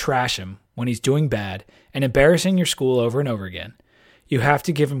gonna trash him when he's doing bad and embarrassing your school over and over again, you have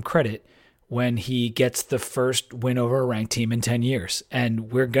to give him credit when he gets the first win over a ranked team in 10 years.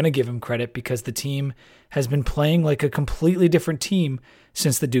 And we're going to give him credit because the team has been playing like a completely different team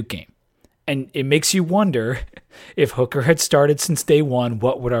since the Duke game. And it makes you wonder, if Hooker had started since day one,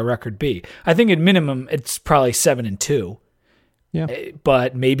 what would our record be? I think at minimum, it's probably 7-2. Yeah.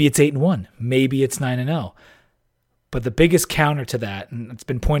 But maybe it's 8-1. Maybe it's 9-0. But the biggest counter to that, and it's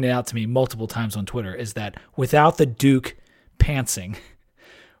been pointed out to me multiple times on Twitter, is that without the Duke pantsing,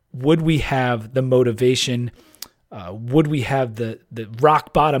 would we have the motivation? Would we have the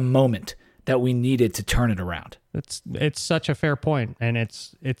rock bottom moment that we needed to turn it around? It's such a fair point, and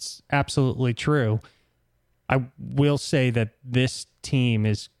it's absolutely true. I will say that this team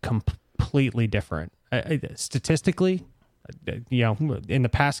is completely different. Statistically, in the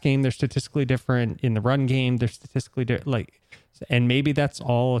pass game, they're statistically different. In the run game, they're statistically different. And maybe that's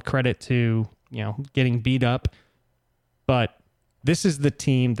all a credit to getting beat up, but this is the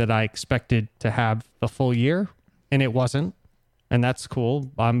team that I expected to have the full year, and it wasn't. And that's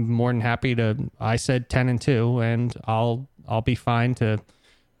cool. I'm more than happy I said 10-2, and I'll be fine to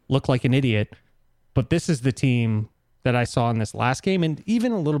look like an idiot. But this is the team that I saw in this last game, and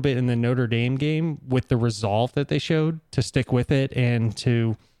even a little bit in the Notre Dame game, with the resolve that they showed to stick with it and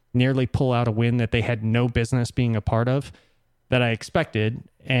to nearly pull out a win that they had no business being a part of, that I expected.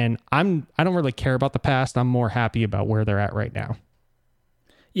 And I don't really care about the past. I'm more happy about where they're at right now.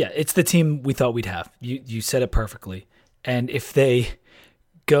 Yeah, it's the team we thought we'd have. You said it perfectly. And if they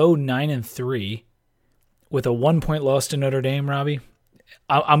go 9-3 with a 1-point loss to Notre Dame, Robbie,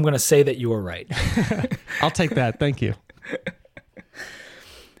 I'm going to say that you were right. I'll take that. Thank you.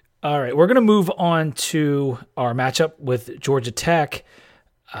 All right, we're going to move on to our matchup with Georgia Tech.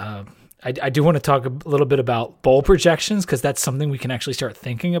 I do want to talk a little bit about bowl projections, because that's something we can actually start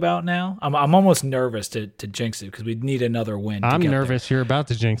thinking about now. I'm almost nervous to jinx it, because we need another win. I'm nervous you're about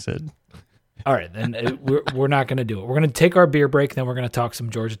to jinx it. All right, then we're not going to do it. We're going to take our beer break, then we're going to talk some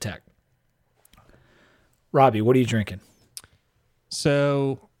Georgia Tech. Robbie, what are you drinking?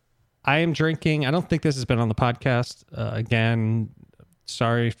 So I am drinking, I don't think this has been on the podcast. Again,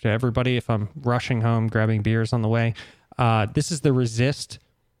 sorry to everybody if I'm rushing home, grabbing beers on the way. This is the Resist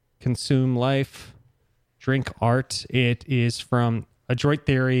Consume Life Drink Art. It is from Adroit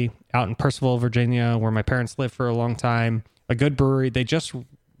Theory out in Percival, Virginia, where my parents lived for a long time. A good brewery. They just,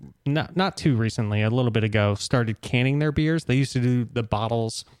 not too recently, a little bit ago, started canning their beers. They used to do the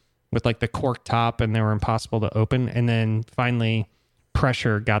bottles with like the cork top, and they were impossible to open. And then finally,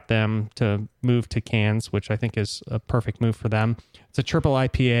 pressure got them to move to cans, which I think is a perfect move for them. It's a triple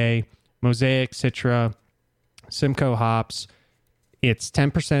IPA, Mosaic Citra, Simcoe hops. It's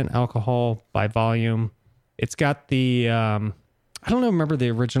 10% alcohol by volume. It's got the, I don't remember the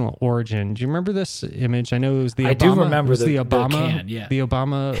original origin. Do you remember this image? I know it was the Obama. I do remember the Obama, the can, yeah. The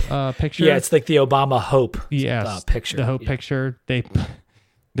Obama picture. Yeah, it's like the Obama Hope picture. The Hope picture.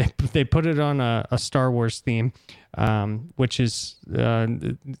 They put it on a Star Wars theme, which is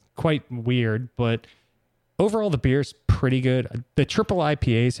quite weird, but overall the beer's pretty good. The triple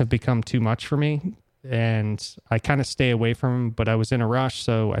IPAs have become too much for me, and I kind of stay away from them, but I was in a rush,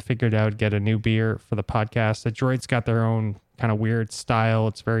 so I figured I would get a new beer for the podcast. The Droid's got their own kind of weird style.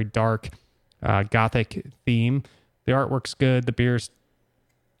 It's very dark, gothic theme. The artwork's good. The beer's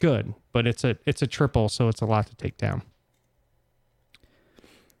good, but it's a triple, so it's a lot to take down.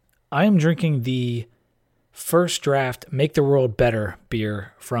 I am drinking the First Draft Make the World Better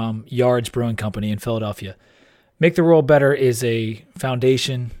beer from Yards Brewing Company in Philadelphia. Make the World Better is a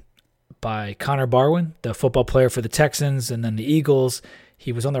foundation by Connor Barwin, the football player for the Texans and then the Eagles.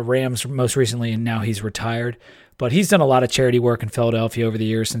 He was on the Rams most recently, and now he's retired. But he's done a lot of charity work in Philadelphia over the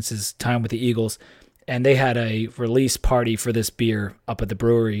years since his time with the Eagles. And they had a release party for this beer up at the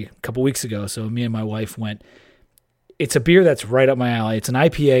brewery a couple weeks ago. So me and my wife went. It's a beer that's right up my alley. It's an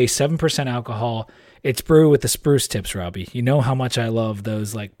IPA, 7% alcohol. It's brewed with the spruce tips, Robbie. You know how much I love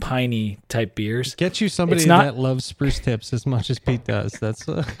those like piney type beers. Get you somebody that loves spruce tips as much as Pete does. That's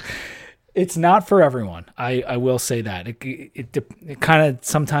It's not for everyone. I will say that. It kind of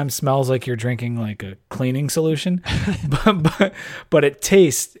sometimes smells like you're drinking like a cleaning solution, but it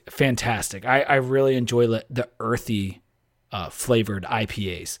tastes fantastic. I really enjoy the earthy flavored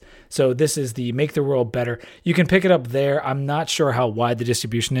IPAs. So this is the Make the World Better. You can pick it up there. I'm not sure how wide the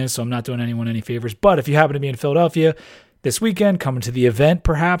distribution is, so I'm not doing anyone any favors. But if you happen to be in Philadelphia this weekend, coming to the event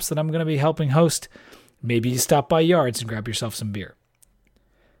perhaps that I'm going to be helping host, maybe you stop by Yards and grab yourself some beer.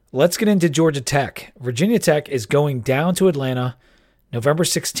 Let's get into Georgia Tech. Virginia Tech is going down to Atlanta November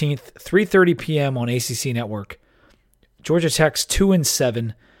 16th, 3:30 p.m. on ACC Network. Georgia Tech's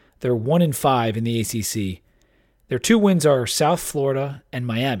 2-7. They're 1-5 in the ACC. Their two wins are South Florida and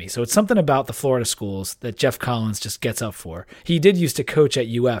Miami. So it's something about the Florida schools that Jeff Collins just gets up for. He did used to coach at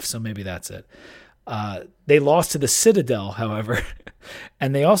UF, so maybe that's it. They lost to the Citadel, however,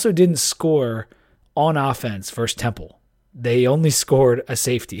 and they also didn't score on offense versus Temple. They only scored a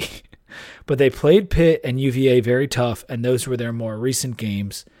safety. But they played Pitt and UVA very tough, and those were their more recent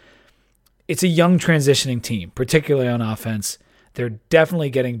games. It's a young transitioning team, particularly on offense. They're definitely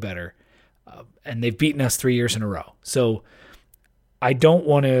getting better. And they've beaten us 3 years in a row. So I don't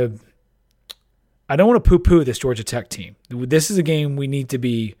want to poo-poo this Georgia Tech team. This is a game we need to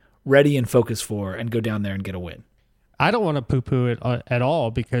be ready and focused for and go down there and get a win. I don't want to poo-poo it at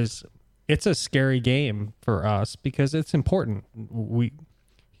all, because it's a scary game for us, because it's important.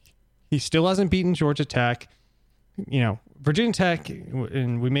 He still hasn't beaten Georgia Tech. You know, Virginia Tech,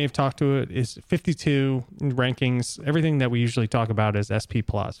 and we may have talked to it, is 52 in rankings. Everything that we usually talk about is SP+.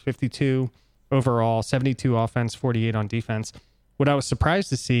 52 overall, 72 offense, 48 on defense. what I was surprised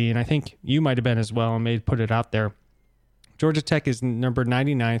to see, and I think you might have been as well and may put it out there, Georgia Tech is number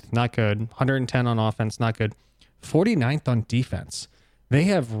 99th, not good. 110 on offense, not good. 49th on defense. They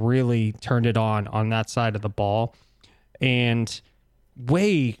have really turned it on that side of the ball, and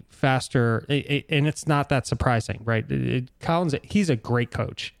way faster. And it's not that surprising, right? Collins, he's a great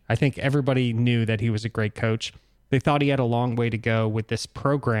coach. I think everybody knew that he was a great coach. They thought he had a long way to go with this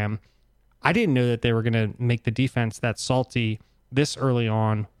program. I didn't know that they were going to make the defense that salty this early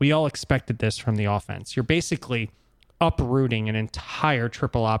on. We all expected this from the offense. You're basically uprooting an entire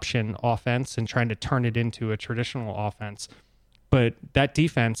triple option offense and trying to turn it into a traditional offense. But that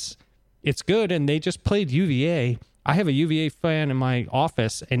defense, it's good, and they just played UVA. I have a UVA fan in my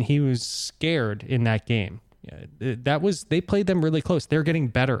office, and he was scared in that game. They played them really close. They're getting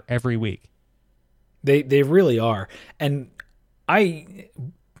better every week. They really are. And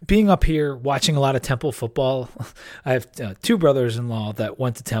being up here, watching a lot of Temple football, I have two brothers-in-law that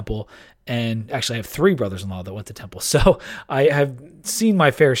went to Temple, and actually I have three brothers-in-law that went to Temple. So I have seen my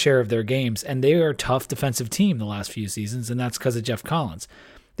fair share of their games, and they are a tough defensive team the last few seasons, and that's because of Jeff Collins.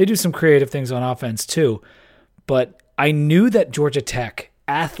 They do some creative things on offense too, but I knew that Georgia Tech,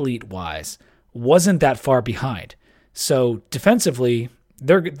 athlete-wise, wasn't that far behind. So defensively,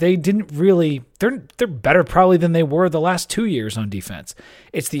 they're better probably than they were the last 2 years on defense.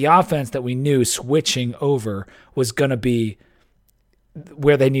 It's the offense that we knew switching over was going to be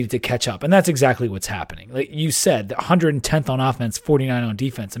where they needed to catch up. And that's exactly what's happening. Like you said, 110th on offense, 49 on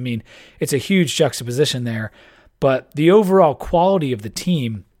defense. I mean, it's a huge juxtaposition there, but the overall quality of the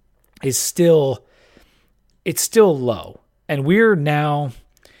team is still low. And we're now,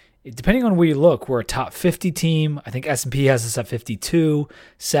 depending on where you look, we're a top 50 team. I think S&P has us at 52.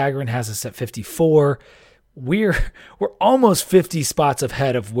 Sagarin has us at 54. We're almost 50 spots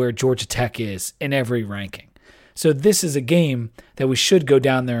ahead of where Georgia Tech is in every ranking. So this is a game that we should go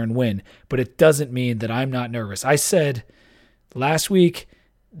down there and win, but it doesn't mean that I'm not nervous. I said last week,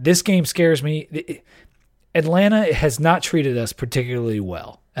 this game scares me. Atlanta has not treated us particularly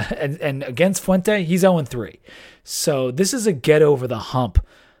well. And against Fuente, he's 0-3. So this is a get over the hump.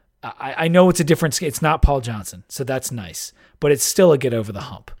 I know it's a different, it's not Paul Johnson, so that's nice, but it's still a get over the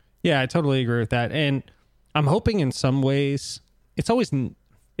hump. Yeah, I totally agree with that. And I'm hoping in some ways,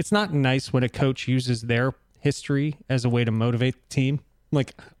 it's not nice when a coach uses their history as a way to motivate the team.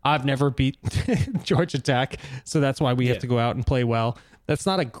 Like, I've never beat Georgia Tech, so that's why we have to go out and play well. That's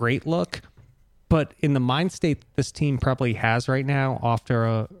not a great look, but in the mind state this team probably has right now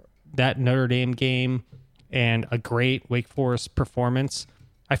after that Notre Dame game and a great Wake Forest performance,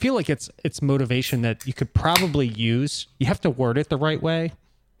 I feel like it's motivation that you could probably use. You have to word it the right way.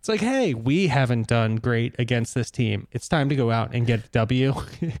 It's like, hey, we haven't done great against this team. It's time to go out and get a W.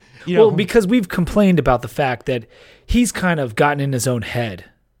 Well, because we've complained about the fact that he's kind of gotten in his own head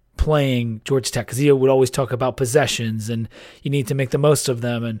playing Georgia Tech because he would always talk about possessions and you need to make the most of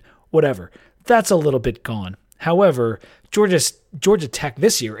them and whatever. That's a little bit gone. However, Georgia Tech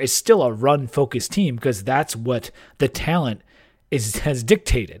this year is still a run-focused team because that's what the talent has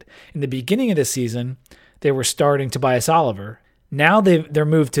dictated. In the beginning of the season, they were starting Tobias Oliver. Now they're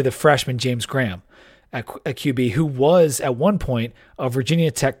moved to the freshman James Graham at QB, who was at one point a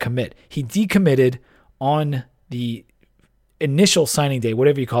Virginia Tech commit. He decommitted on the initial signing day,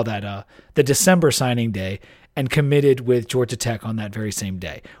 whatever you call that, the December signing day, and committed with Georgia Tech on that very same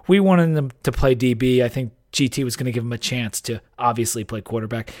day. We wanted them to play DB. I think GT was going to give him a chance to obviously play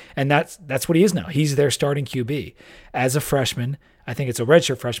quarterback, and that's what he is now. He's their starting QB. As a freshman, I think it's a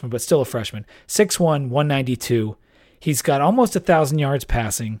redshirt freshman, but still a freshman, 6'1", 192. He's got almost 1,000 yards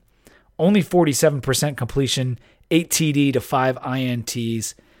passing, only 47% completion, 8 TD to 5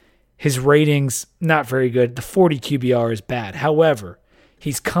 INTs. His ratings, not very good. The 40 QBR is bad. However,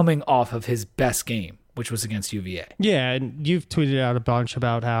 he's coming off of his best game, which was against UVA. Yeah, and you've tweeted out a bunch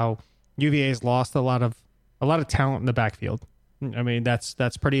about how UVA's lost a lot of talent in the backfield. I mean,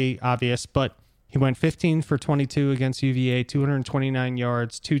 that's pretty obvious, but he went 15 for 22 against UVA, 229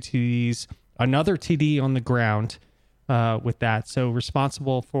 yards, 2 TDs, another TD on the ground. With that. So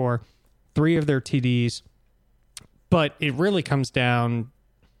responsible for 3 of their TDs. But it really comes down,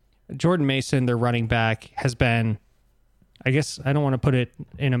 Jordan Mason, their running back, has been, I guess I don't want to put it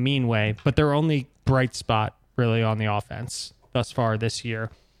in a mean way, but their only bright spot really on the offense thus far this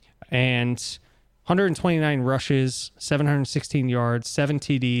year. And 129 rushes, 716 yards, 7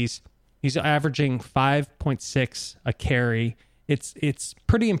 TDs. He's averaging 5.6 a carry. It's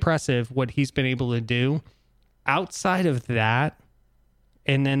pretty impressive what he's been able to do. Outside of that,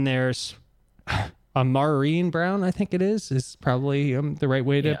 and then there's a Marion Brown, I think it is probably the right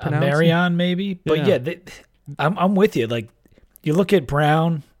way to pronounce it. Marion maybe. But I'm with you. Like, you look at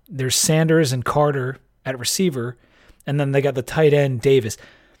Brown, there's Sanders and Carter at receiver, and then they got the tight end Davis.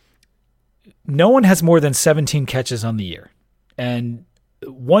 No one has more than 17 catches on the year. And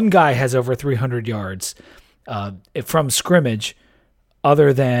one guy has over 300 yards from scrimmage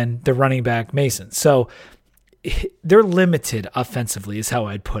other than the running back Mason. So they're limited offensively is how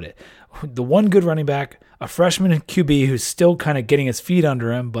I'd put it. The one good running back, a freshman QB who's still kind of getting his feet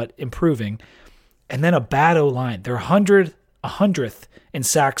under him but improving, and then a bad O-line. They're 100th in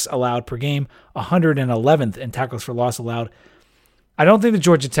sacks allowed per game, 111th in tackles for loss allowed. I don't think the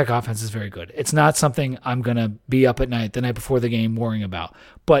Georgia Tech offense is very good. It's not something I'm going to be up at night, the night before the game, worrying about.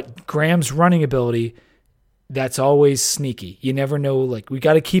 But Graham's running ability, that's always sneaky. You never know. We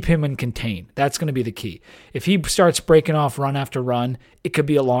got to keep him in contain. That's going to be the key. If he starts breaking off run after run, it could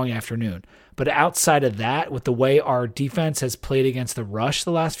be a long afternoon. But outside of that, with the way our defense has played against the rush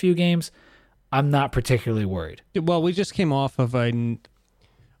the last few games, I'm not particularly worried. Well, we just came off of a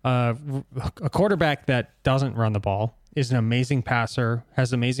quarterback that doesn't run the ball, is an amazing passer,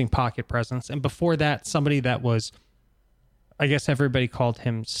 has amazing pocket presence. And before that, somebody that was, I guess everybody called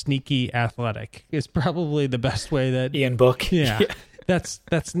him sneaky athletic, is probably the best way that... Ian Book. Yeah.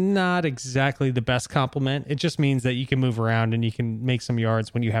 That's not exactly the best compliment. It just means that you can move around and you can make some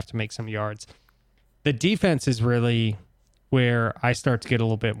yards when you have to make some yards. The defense is really where I start to get a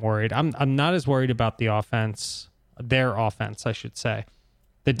little bit worried. I'm not as worried about the offense, their offense, I should say.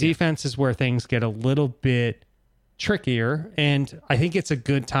 The defense is where things get a little bit trickier, and I think it's a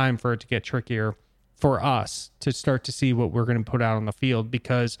good time for it to get trickier for us to start to see what we're going to put out on the field,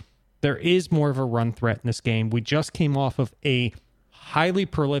 because there is more of a run threat in this game. We just came off of a highly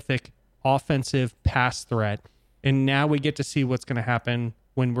prolific offensive pass threat, and now we get to see what's going to happen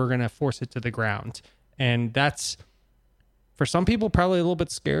when we're going to force it to the ground. And that's, for some people, probably a little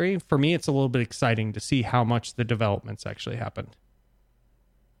bit scary. For me, it's a little bit exciting to see how much the development's actually happened.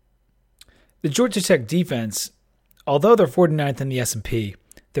 The Georgia Tech defense, although they're 49th in the S&P,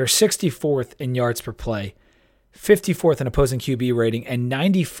 they're 64th in yards per play, 54th in opposing QB rating, and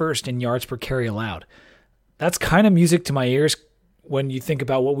 91st in yards per carry allowed. That's kind of music to my ears when you think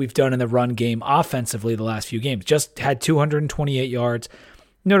about what we've done in the run game offensively the last few games. Just had 228 yards.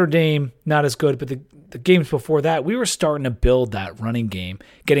 Notre Dame, not as good, but the games before that, we were starting to build that running game,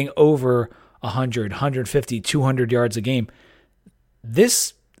 getting over 100, 150, 200 yards a game.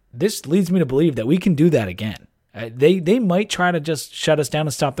 This leads me to believe that we can do that again. They might try to just shut us down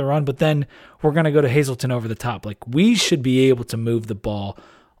and stop the run, but then we're going to go to Hazleton over the top. We should be able to move the ball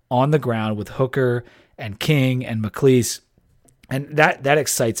on the ground with Hooker and King and McLeese, and that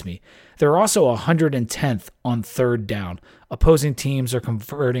excites me. They're also 110th on third down. Opposing teams are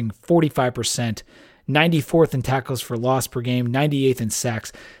converting 45%, 94th in tackles for loss per game, 98th in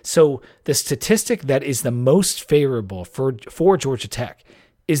sacks. So the statistic that is the most favorable for Georgia Tech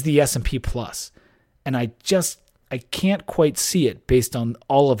is the S&P Plus. And I can't quite see it based on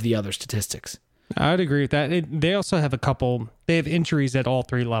all of the other statistics. I'd agree with that. They also have they have injuries at all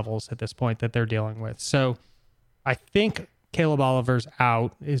three levels at this point that they're dealing with. So I think Caleb Oliver's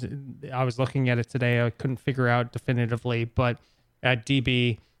out. I was looking at it today. I couldn't figure out definitively, but at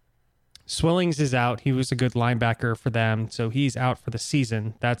DB, Swillings is out. He was a good linebacker for them, so he's out for the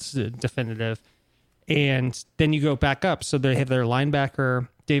season. That's definitive. And then you go back up. So they have their linebacker,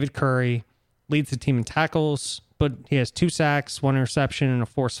 David Curry, leads the team in tackles, but he has 2 sacks, 1 interception, and a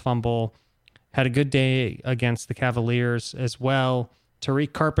forced fumble. Had a good day against the Cavaliers as well.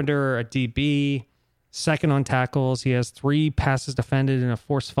 Tariq Carpenter, a DB, second on tackles. He has 3 passes defended and a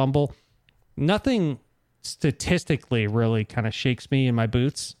forced fumble. Nothing statistically really kind of shakes me in my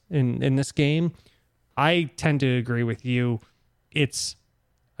boots in this game. I tend to agree with you. It's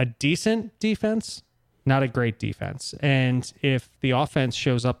a decent defense, not a great defense. And if the offense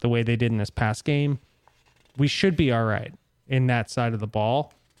shows up the way they did in this past game, we should be all right in that side of the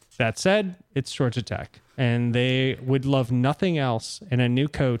ball. That said, it's Georgia Tech, and they would love nothing else, and a new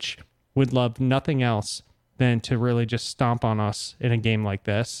coach would love nothing else than to really just stomp on us in a game like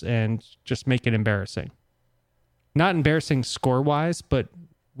this and just make it embarrassing. Not embarrassing score-wise, but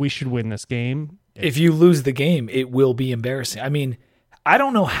we should win this game. If you lose the game, it will be embarrassing. I mean, I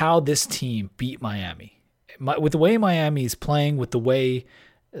don't know how this team beat Miami. With the way Miami is playing, with the way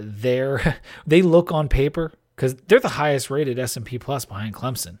they look on paper, because they're the highest rated S&P Plus behind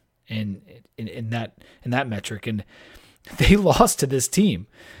Clemson in that metric, and they lost to this team.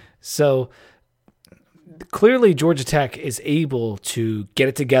 So clearly Georgia Tech is able to get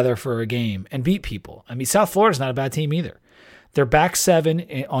it together for a game and beat people. I mean, South Florida's not a bad team either. Their back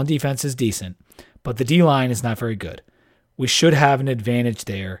 7 on defense is decent, but the D-line is not very good. We should have an advantage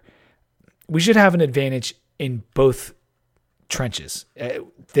there. We should have an advantage in both trenches.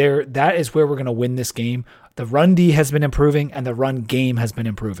 That is where we're going to win this game. The run D has been improving and the run game has been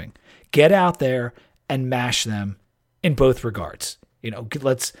improving. Get out there and mash them in both regards.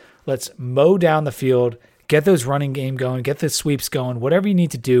 Let's mow down the field, get those running game going, get the sweeps going, whatever you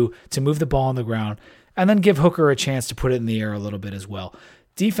need to do to move the ball on the ground, and then give Hooker a chance to put it in the air a little bit as well.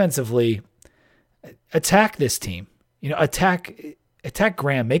 Defensively, attack this team. Attack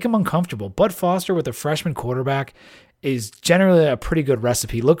Graham, make him uncomfortable. Bud Foster with a freshman quarterback is generally a pretty good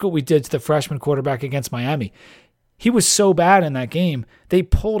recipe. Look what we did to the freshman quarterback against Miami. He was so bad in that game, they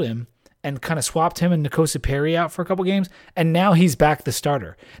pulled him and kind of swapped him and N'Kosi Perry out for a couple games, and now he's back the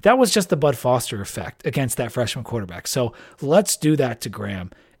starter. That was just the Bud Foster effect against that freshman quarterback. So let's do that to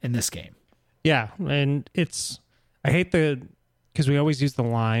Graham in this game. Yeah, and I hate because we always use the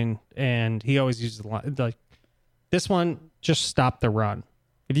line, and he always uses the line. Like this one, just stop the run.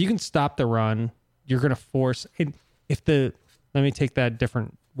 If you can stop the run, you're going to force it. Let me take that a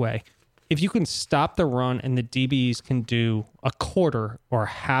different way. If you can stop the run and the DBs can do a quarter or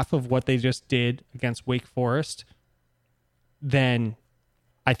half of what they just did against Wake Forest, then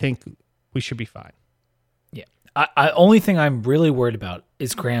I think we should be fine. Yeah. I only thing I'm really worried about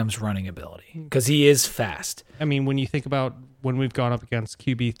is Graham's running ability because he is fast. I mean, when you think about when we've gone up against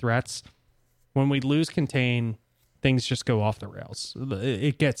QB threats, when we lose contain, things just go off the rails.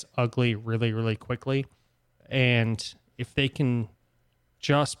 It gets ugly really, really quickly. And if they can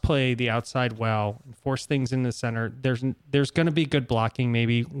just play the outside well and force things in the center, there's going to be good blocking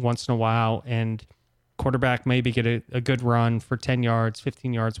maybe once in a while, and quarterback maybe get a good run for 10 yards,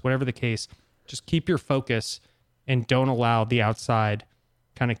 15 yards, whatever the case. Just keep your focus and don't allow the outside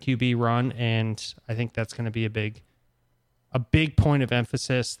kind of QB run, and I think that's going to be a big point of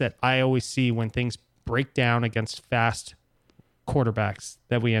emphasis that I always see when things break down against fast quarterbacks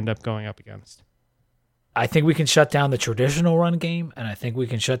that we end up going up against. I think we can shut down the traditional run game, and I think we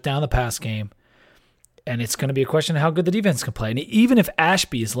can shut down the pass game. And it's going to be a question of how good the defense can play. And even if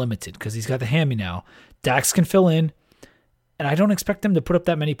Ashby is limited because he's got the hammy now, Dax can fill in, and I don't expect them to put up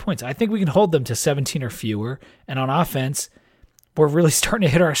that many points. I think we can hold them to 17 or fewer. And on offense, we're really starting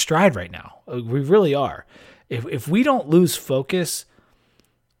to hit our stride right now. We really are. If we don't lose focus,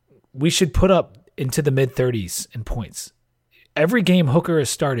 we should put up into the mid-30s in points. Every game Hooker has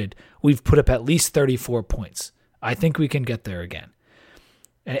started, we've put up at least 34 points. I think we can get there again.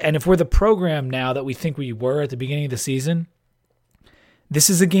 And if we're the program now that we think we were at the beginning of the season, this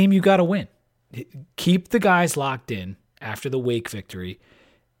is a game you got to win. Keep the guys locked in after the Wake victory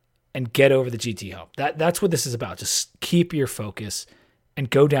and get over the GT hump. That's what this is about. Just keep your focus and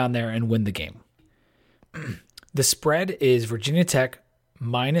go down there and win the game. The spread is Virginia Tech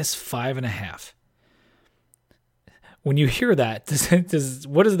minus 5.5. When you hear that,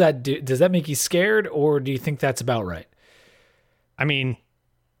 what does that do? Does that make you scared, or do you think that's about right? I mean,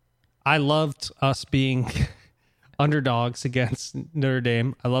 I loved us being underdogs against Notre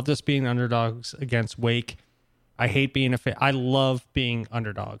Dame. I loved us being underdogs against Wake. I hate being I love being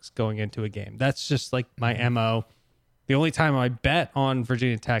underdogs going into a game. That's just like my MO. The only time I bet on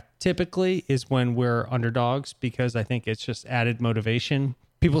Virginia Tech typically is when we're underdogs because I think it's just added motivation.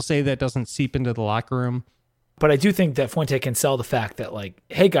 People say that doesn't seep into the locker room. But I do think that Fuente can sell the fact that, like,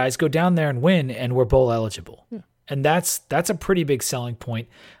 hey, guys, go down there and win, and we're bowl eligible. Yeah. And that's a pretty big selling point.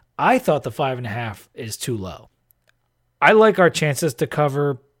 I thought the 5.5 is too low. I like our chances to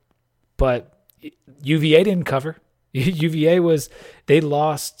cover, but UVA didn't cover. They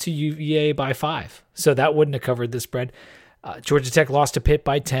lost to UVA by 5, so that wouldn't have covered the spread. Georgia Tech lost to Pitt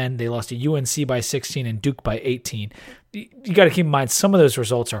by 10. They lost to UNC by 16 and Duke by 18. You got to keep in mind some of those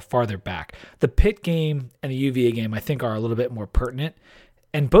results are farther back. The Pitt game and the UVA game, I think, are a little bit more pertinent.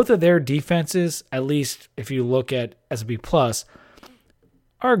 And both of their defenses, at least if you look at S&P Plus,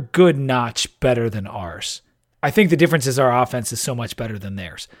 are a good notch better than ours. I think the difference is our offense is so much better than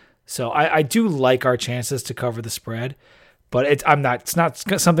theirs. So I do like our chances to cover the spread. But it's not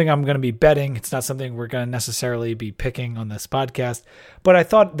something I'm going to be betting. It's not something we're going to necessarily be picking on this podcast. But I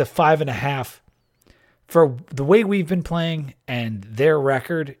thought the 5.5, for the way we've been playing and their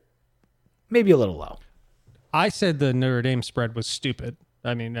record, maybe a little low. I said the Notre Dame spread was stupid.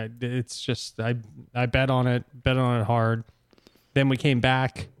 I mean, it's just I bet on it hard. Then we came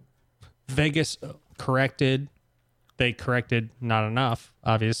back. Vegas corrected. They corrected not enough,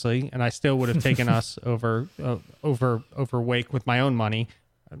 obviously, and I still would have taken us over Wake with my own money.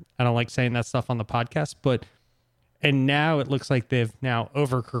 I don't like saying that stuff on the podcast, and now it looks like they've now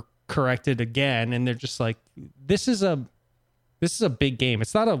overcorrected again, and they're just like, this is a big game.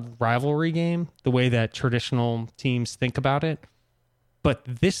 It's not a rivalry game the way that traditional teams think about it. But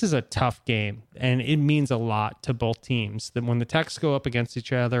this is a tough game, and it means a lot to both teams. That when the Techs go up against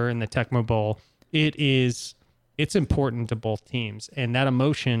each other in the Tecmo Bowl, it's important to both teams. And that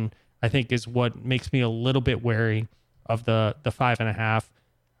emotion, I think, is what makes me a little bit wary of the 5.5.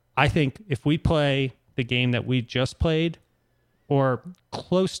 I think if we play the game that we just played, or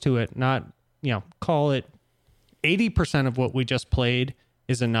close to it, not, call it 80% of what we just played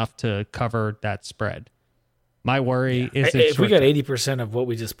is enough to cover that spread. My worry is if we got 80% of what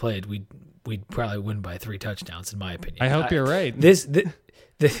we just played, we'd probably win by 3 touchdowns, in my opinion. I hope you're right. That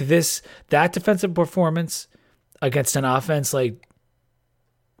defensive performance against an offense like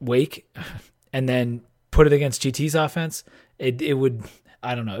Wake, and then put it against GT's offense, it would,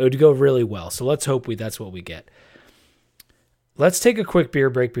 I don't know, it would go really well. So let's hope that's what we get. Let's take a quick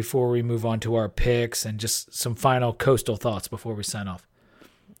beer break before we move on to our picks and just some final Coastal thoughts before we sign off.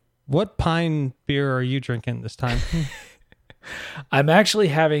 What pine beer are you drinking this time? I'm actually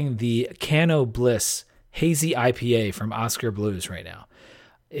having the Cano Bliss Hazy IPA from Oscar Blues right now.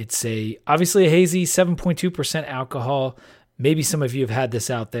 It's obviously a hazy, 7.2% alcohol. Maybe some of you have had this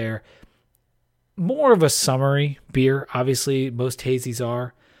out there. More of a summery beer. Obviously, most hazies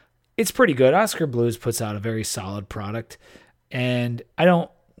are. It's pretty good. Oscar Blues puts out a very solid product. And I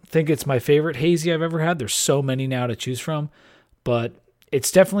don't think it's my favorite hazy I've ever had. There's so many now to choose from. But it's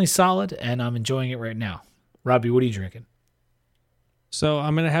definitely solid, and I'm enjoying it right now. Robbie, what are you drinking? So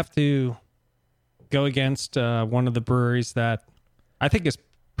I'm going to have to go against one of the breweries that I think is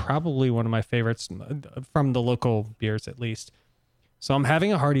probably one of my favorites from the local beers, at least. So I'm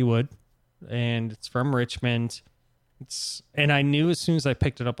having a Hardywood, and it's from Richmond. And I knew as soon as I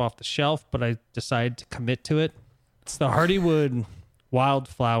picked it up off the shelf, but I decided to commit to it. It's the Hardywood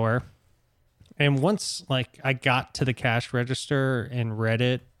Wildflower. And once I got to the cash register and read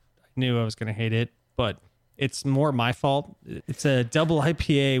it, I knew I was going to hate it, but it's more my fault. It's a double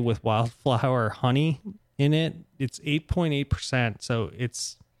IPA with wildflower honey in it. It's 8.8%, so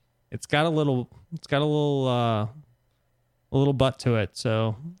it's got a little butt to it.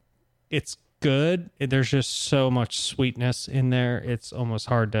 So it's good. There's just so much sweetness in there. It's almost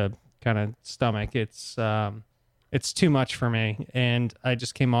hard to kind of stomach. It's too much for me, and I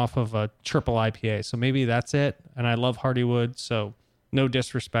just came off of a triple IPA, so maybe that's it. And I love Hardywood, so no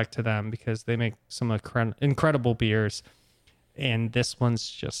disrespect to them because they make some incredible beers, and this one's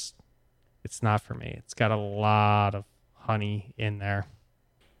just, it's not for me. It's got a lot of honey in there.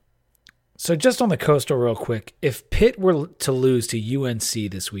 So just on the Coastal real quick, if Pitt were to lose to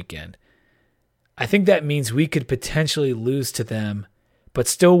UNC this weekend, I think that means we could potentially lose to them but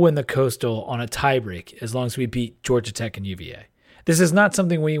still win the Coastal on a tiebreak as long as we beat Georgia Tech and UVA. This is not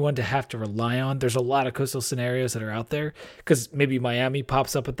something we want to have to rely on. There's a lot of Coastal scenarios that are out there because maybe Miami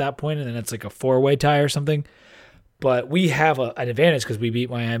pops up at that point and then it's like a 4-way tie or something. But we have an advantage because we beat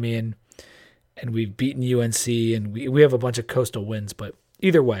Miami and we've beaten UNC and we have a bunch of Coastal wins. But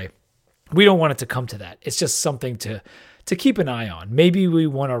either way, we don't want it to come to that. It's just something to keep an eye on. Maybe we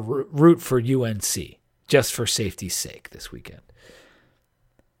want to root for UNC just for safety's sake this weekend.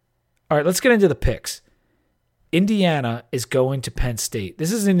 All right, let's get into the picks. Indiana is going to Penn State.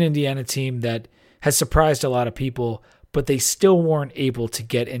 This is an Indiana team that has surprised a lot of people, but they still weren't able to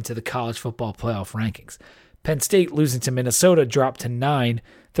get into the college football playoff rankings. Penn State losing to Minnesota dropped to 9.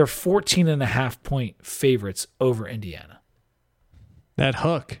 They're 14.5-point favorites over Indiana. That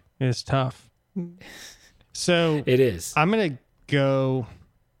hook is tough. So it is. I'm going to go.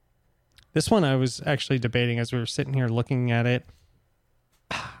 This one I was actually debating as we were sitting here looking at it.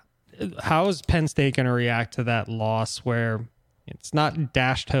 How is Penn State going to react to that loss where it's not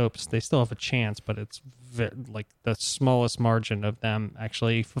dashed hopes? They still have a chance, but it's like the smallest margin of them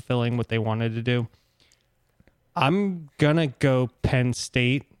actually fulfilling what they wanted to do. I'm going to go Penn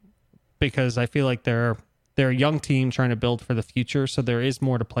State because I feel like they're a young team trying to build for the future, so there is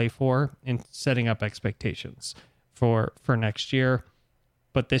more to play for in setting up expectations for next year.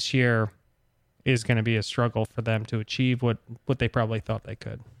 But this year is going to be a struggle for them to achieve what they probably thought they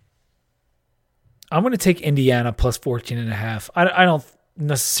could. I'm going to take Indiana plus 14.5. I don't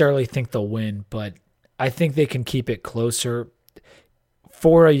necessarily think they'll win, but I think they can keep it closer.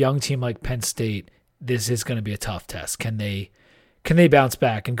 For a young team like Penn State, this is going to be a tough test. Can they bounce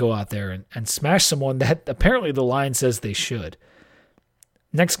back and go out there and smash someone that apparently the line says they should?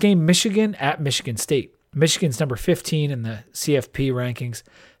 Next game, Michigan at Michigan State. Michigan's number 15 in the CFP rankings.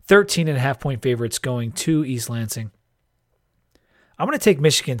 13.5-point favorites going to East Lansing. I'm going to take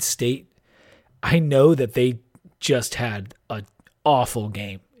Michigan State. I know that they just had an awful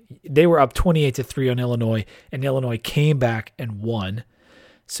game. They were up 28-3 on Illinois, and Illinois came back and won.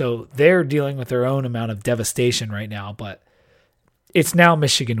 So they're dealing with their own amount of devastation right now. But it's now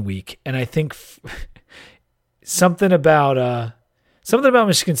Michigan week, and I think something about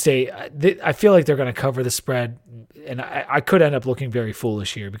Michigan State. I feel like they're going to cover the spread, and I could end up looking very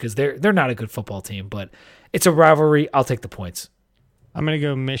foolish here because they're not a good football team, but it's a rivalry. I'll take the points. I'm going to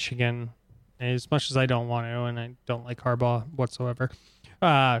go Michigan, as much as I don't want to, and I don't like Harbaugh whatsoever.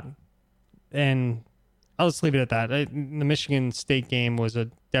 And I'll just leave it at that. The Michigan State game was a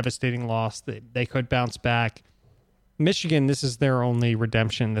devastating loss. They could bounce back. Michigan, this is their only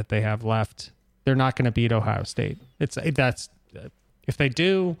redemption that they have left. They're not going to beat Ohio State. If they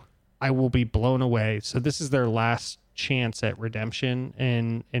do, I will be blown away. So this is their last chance at redemption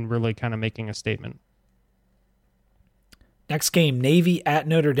and really kind of making a statement. Next game, Navy at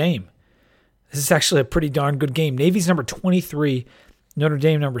Notre Dame. This is actually a pretty darn good game. Navy's number 23, Notre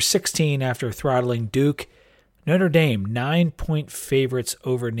Dame number 16 after throttling Duke. Notre Dame, 9-point favorites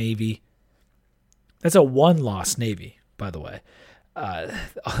over Navy. That's a one-loss Navy, by the way.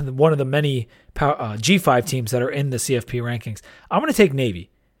 One of the many G5 teams that are in the CFP rankings. I'm going to take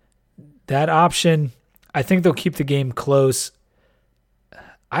Navy. That option, I think they'll keep the game close.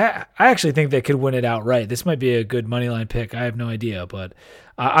 I actually think they could win it outright. This might be a good money line pick. I have no idea, but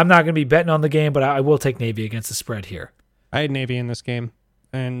I'm not going to be betting on the game, but I will take Navy against the spread here. I had Navy in this game,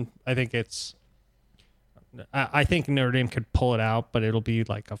 and I think I think Notre Dame could pull it out, but it'll be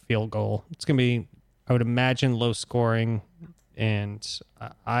like a field goal. It's going to be, I would imagine, low scoring, and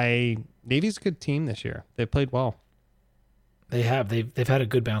Navy's a good team this year. They played well. They have. They've had a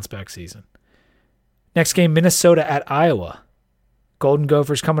good bounce back season. Next game, Minnesota at Iowa. Golden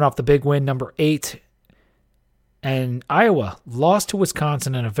Gophers coming off the big win, number 8. And Iowa lost to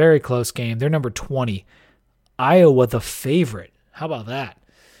Wisconsin in a very close game. They're number 20. Iowa the favorite. How about that?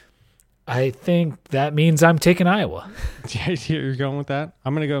 I think that means I'm taking Iowa. You're going with that?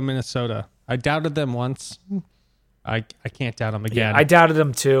 I'm going to go Minnesota. I doubted them once. I can't doubt them again. Yeah, I doubted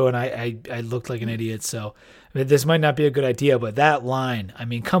them too, and I looked like an idiot. So this might not be a good idea, but that line, I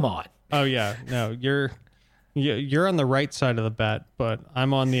mean, come on. Oh, yeah. No, you're on the right side of the bet, but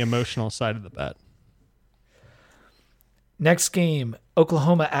I'm on the emotional side of the bet. Next game,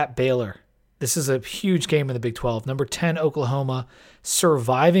 Oklahoma at Baylor. This is a huge game in the Big 12. Number 10, Oklahoma,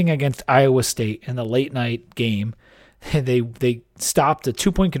 surviving against Iowa State in the late night game. They stopped a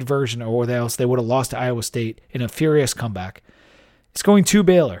 2-point conversion, or else they would have lost to Iowa State in a furious comeback. It's going to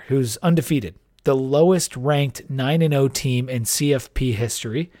Baylor, who's undefeated, the lowest ranked 9-0 team in CFP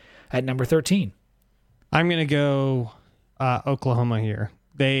history at number 13. I'm going to go Oklahoma here.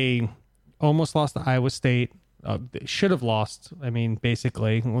 They almost lost to Iowa State. They should have lost. I mean,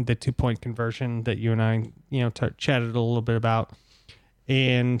 basically, the 2-point conversion that you and I, chatted a little bit about.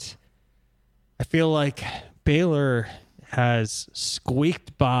 And I feel like Baylor has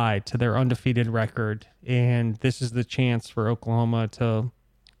squeaked by to their undefeated record, and this is the chance for Oklahoma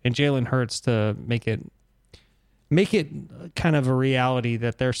and Jalen Hurts to make it kind of a reality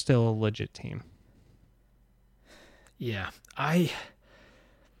that they're still a legit team. Yeah,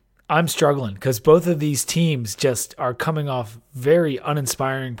 I'm struggling because both of these teams just are coming off very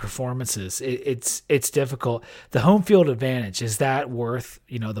uninspiring performances. It's difficult. The home field advantage, is that worth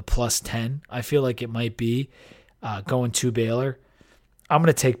the plus 10? I feel like it might be going to Baylor. I'm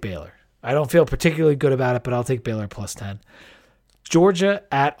going to take Baylor. I don't feel particularly good about it, but I'll take Baylor plus 10. Georgia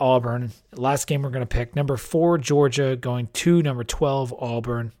at Auburn. Last game we're going to pick. Number 4, Georgia, going to number 12,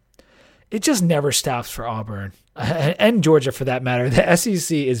 Auburn. It just never stops for Auburn and Georgia for that matter. The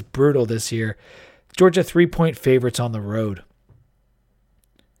SEC is brutal this year. Georgia 3-point favorites on the road.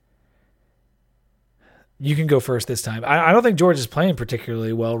 You can go first this time. I don't think Georgia's playing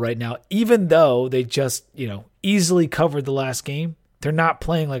particularly well right now, even though they just, easily covered the last game. They're not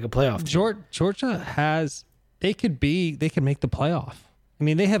playing like a playoff team. Georgia they could make the playoff. I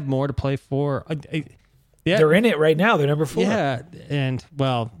mean, they have more to play for. Yeah, they're in it right now. They're number 4. Yeah, and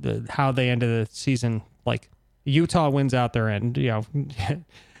how they ended the season, like Utah wins out their end,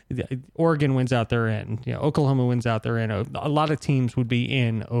 Oregon wins out their end, Oklahoma wins out their end. A lot of teams would be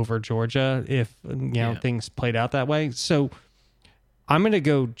in over Georgia if things played out that way. So I'm going to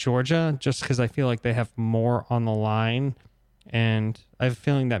go Georgia just because I feel like they have more on the line. And I have a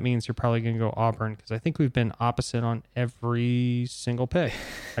feeling that means you're probably going to go Auburn because I think we've been opposite on every single pick,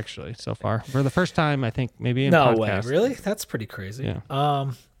 actually, so far. For the first time, I think, maybe in podcast. No way, really? That's pretty crazy.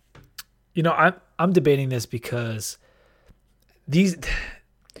 Yeah. I'm debating this because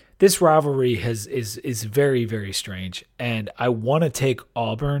this rivalry is very, very strange, and I want to take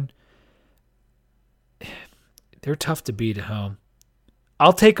Auburn. They're tough to beat at home.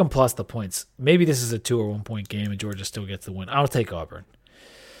 I'll take them plus the points. Maybe this is a 2 or 1 point game and Georgia still gets the win. I'll take Auburn.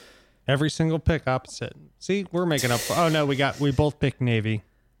 Every single pick opposite. See, we're making up. Oh no, we both picked Navy.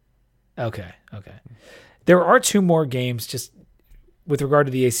 Okay. There are two more games just with regard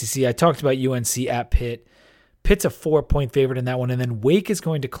to the ACC. I talked about UNC at Pitt. Pitt's a 4-point favorite in that one, and then Wake is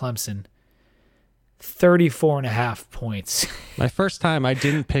going to Clemson. 34.5 points. My first time, I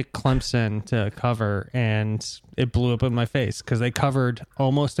didn't pick Clemson to cover, and it blew up in my face because they covered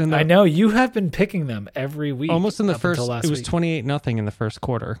almost in the. I know you have been picking them every week. Almost in the first. It was week. 28-0 in the first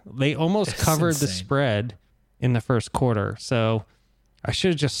quarter. They almost covered the spread in the first quarter, so I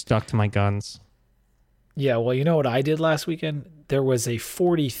should have just stuck to my guns. Yeah, well, you know what I did last weekend? There was a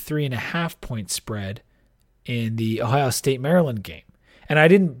 43.5 point spread in the Ohio State-Maryland game. And I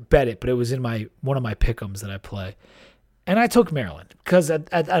didn't bet it, but it was in one of my pick'ems that I play. And I took Maryland because at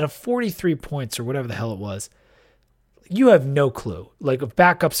a 43 points or whatever the hell it was, you have no clue. Like if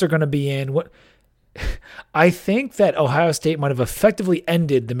backups are going to be in. I think that Ohio State might have effectively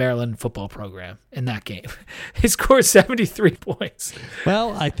ended the Maryland football program in that game. They scored 73 points.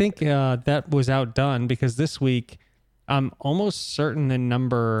 Well, I think that was outdone because this week I'm almost certain the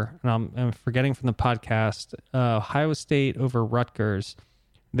number, and I'm forgetting from the podcast, Ohio State over Rutgers.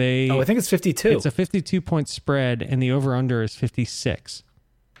 I think it's 52. It's a 52-point spread, and the over/under is 56.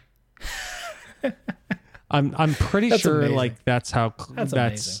 I'm pretty sure amazing. like that's how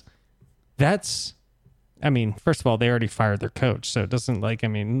Amazing. That's. I mean, first of all, they already fired their coach, so it doesn't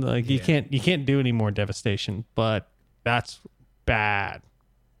you can't do any more devastation, but that's bad.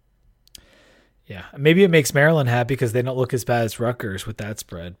 Yeah, maybe it makes Maryland happy because they don't look as bad as Rutgers with that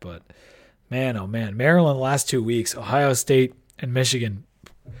spread. But man, oh man, Maryland the last 2 weeks, Ohio State and Michigan.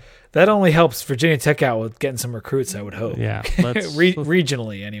 That only helps Virginia Tech out with getting some recruits, I would hope. Yeah,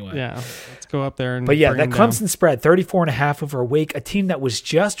 regionally anyway. Yeah, let's go up there and. But yeah, that Clemson spread 34.5 over Wake, a team that was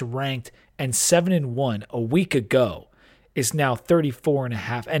just ranked and 7-1 a week ago, is now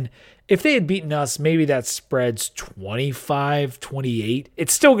 34.5. And if they had beaten us, maybe that spread's 25-28.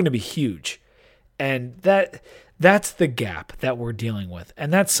 It's still going to be huge. And that's the gap that we're dealing with.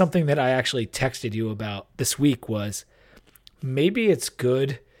 And that's something that I actually texted you about this week was maybe it's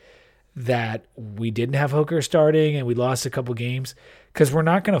good that we didn't have Hooker starting and we lost a couple games because we're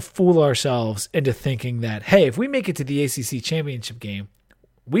not going to fool ourselves into thinking that, hey, if we make it to the ACC championship game,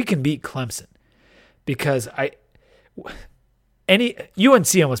 we can beat Clemson because UNC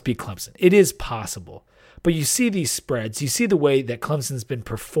almost beat Clemson. It is possible. But you see these spreads, you see the way that Clemson's been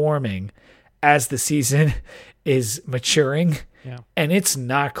performing as the season is maturing, and it's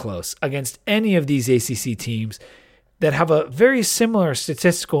not close against any of these ACC teams that have a very similar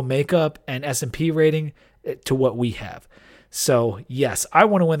statistical makeup and S&P rating to what we have. So, yes, I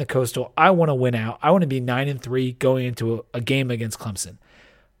want to win the Coastal. I want to win out. I want to be 9-3 going into a game against Clemson.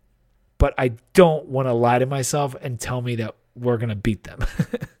 But I don't want to lie to myself and tell me that we're going to beat them.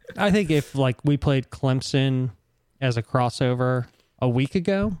 I think if we played Clemson as a crossover a week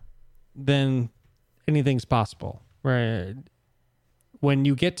ago, then anything's possible. Right? When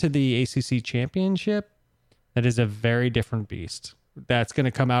you get to the ACC championship, that is a very different beast. That's going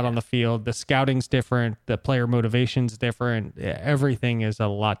to come out on the field. The scouting's different. The player motivation's different. Everything is a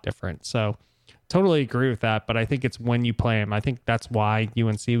lot different. So totally agree with that. But I think it's when you play them. I think that's why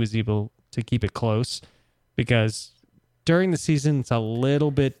UNC was able to keep it close because during the season, it's a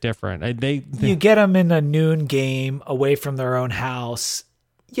little bit different. You get them in a noon game away from their own house.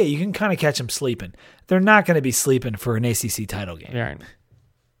 Yeah, you can kind of catch them sleeping. They're not going to be sleeping for an ACC title game. Right.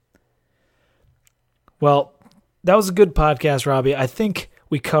 Well, that was a good podcast, Robbie. I think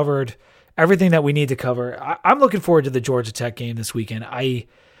we covered everything that we need to cover. I'm looking forward to the Georgia Tech game this weekend. I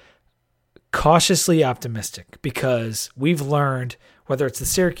cautiously optimistic because we've learned, whether it's the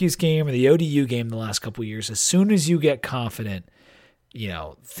Syracuse game or the ODU game the last couple of years, as soon as you get confident,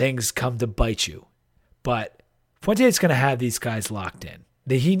 things come to bite you. But Fuente is going to have these guys locked in.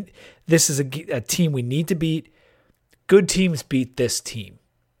 This is a team we need to beat. Good teams beat this team.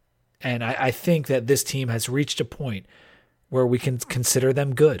 And I think that this team has reached a point where we can consider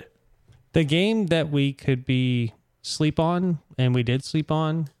them good. The game that we could be sleep on, and we did sleep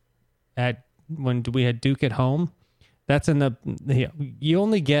on when we had Duke at home, that's you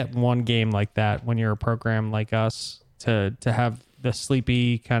only get one game like that when you're a program like us to have the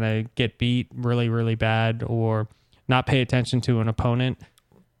sleepy kind of get beat really, really bad or not pay attention to an opponent.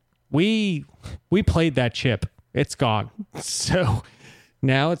 We played that chip. It's gone. So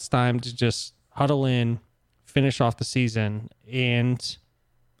now it's time to just huddle in, finish off the season, and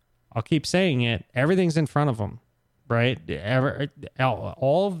I'll keep saying it. Everything's in front of them, right?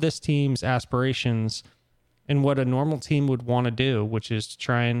 All of this team's aspirations and what a normal team would want to do, which is to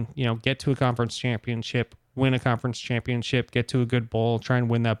try and get to a conference championship win a conference championship, get to a good bowl, try and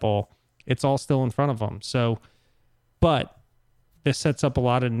win that bowl. It's all still in front of them. So, but this sets up a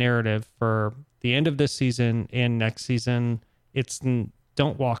lot of narrative for the end of this season and next season. It's don't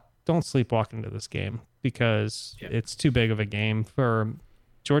sleepwalk into this game because it's too big of a game for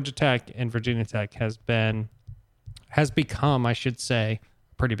Georgia Tech, and Virginia Tech has become, I should say,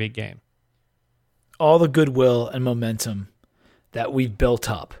 a pretty big game. All the goodwill and momentum that we've built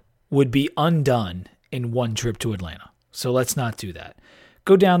up would be undone in one trip to Atlanta. So let's not do that.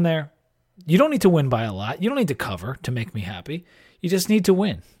 Go down there. You don't need to win by a lot. You don't need to cover to make me happy. You just need to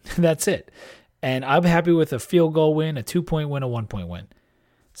win. That's it. And I'm happy with a field goal win, a 2-point win, a 1-point win.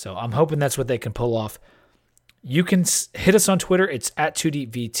 So I'm hoping that's what they can pull off. You can hit us on Twitter. It's at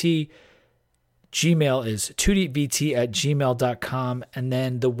 2deepvt. Gmail is 2deepvt@gmail.com. And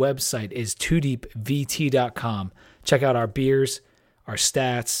then the website is 2deepvt.com. Check out our beers, our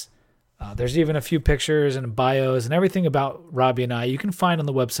stats. There's even a few pictures and bios and everything about Robbie and I you can find on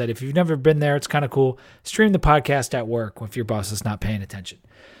the website. If you've never been there, it's kind of cool. Stream the podcast at work if your boss is not paying attention.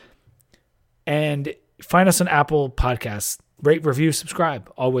 And find us on Apple Podcasts. Rate, review,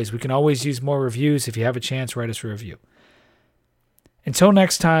 subscribe. Always. We can always use more reviews. If you have a chance, write us a review. Until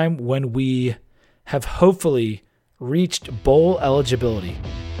next time, when we have hopefully reached bowl eligibility,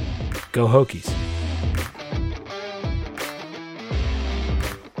 go Hokies.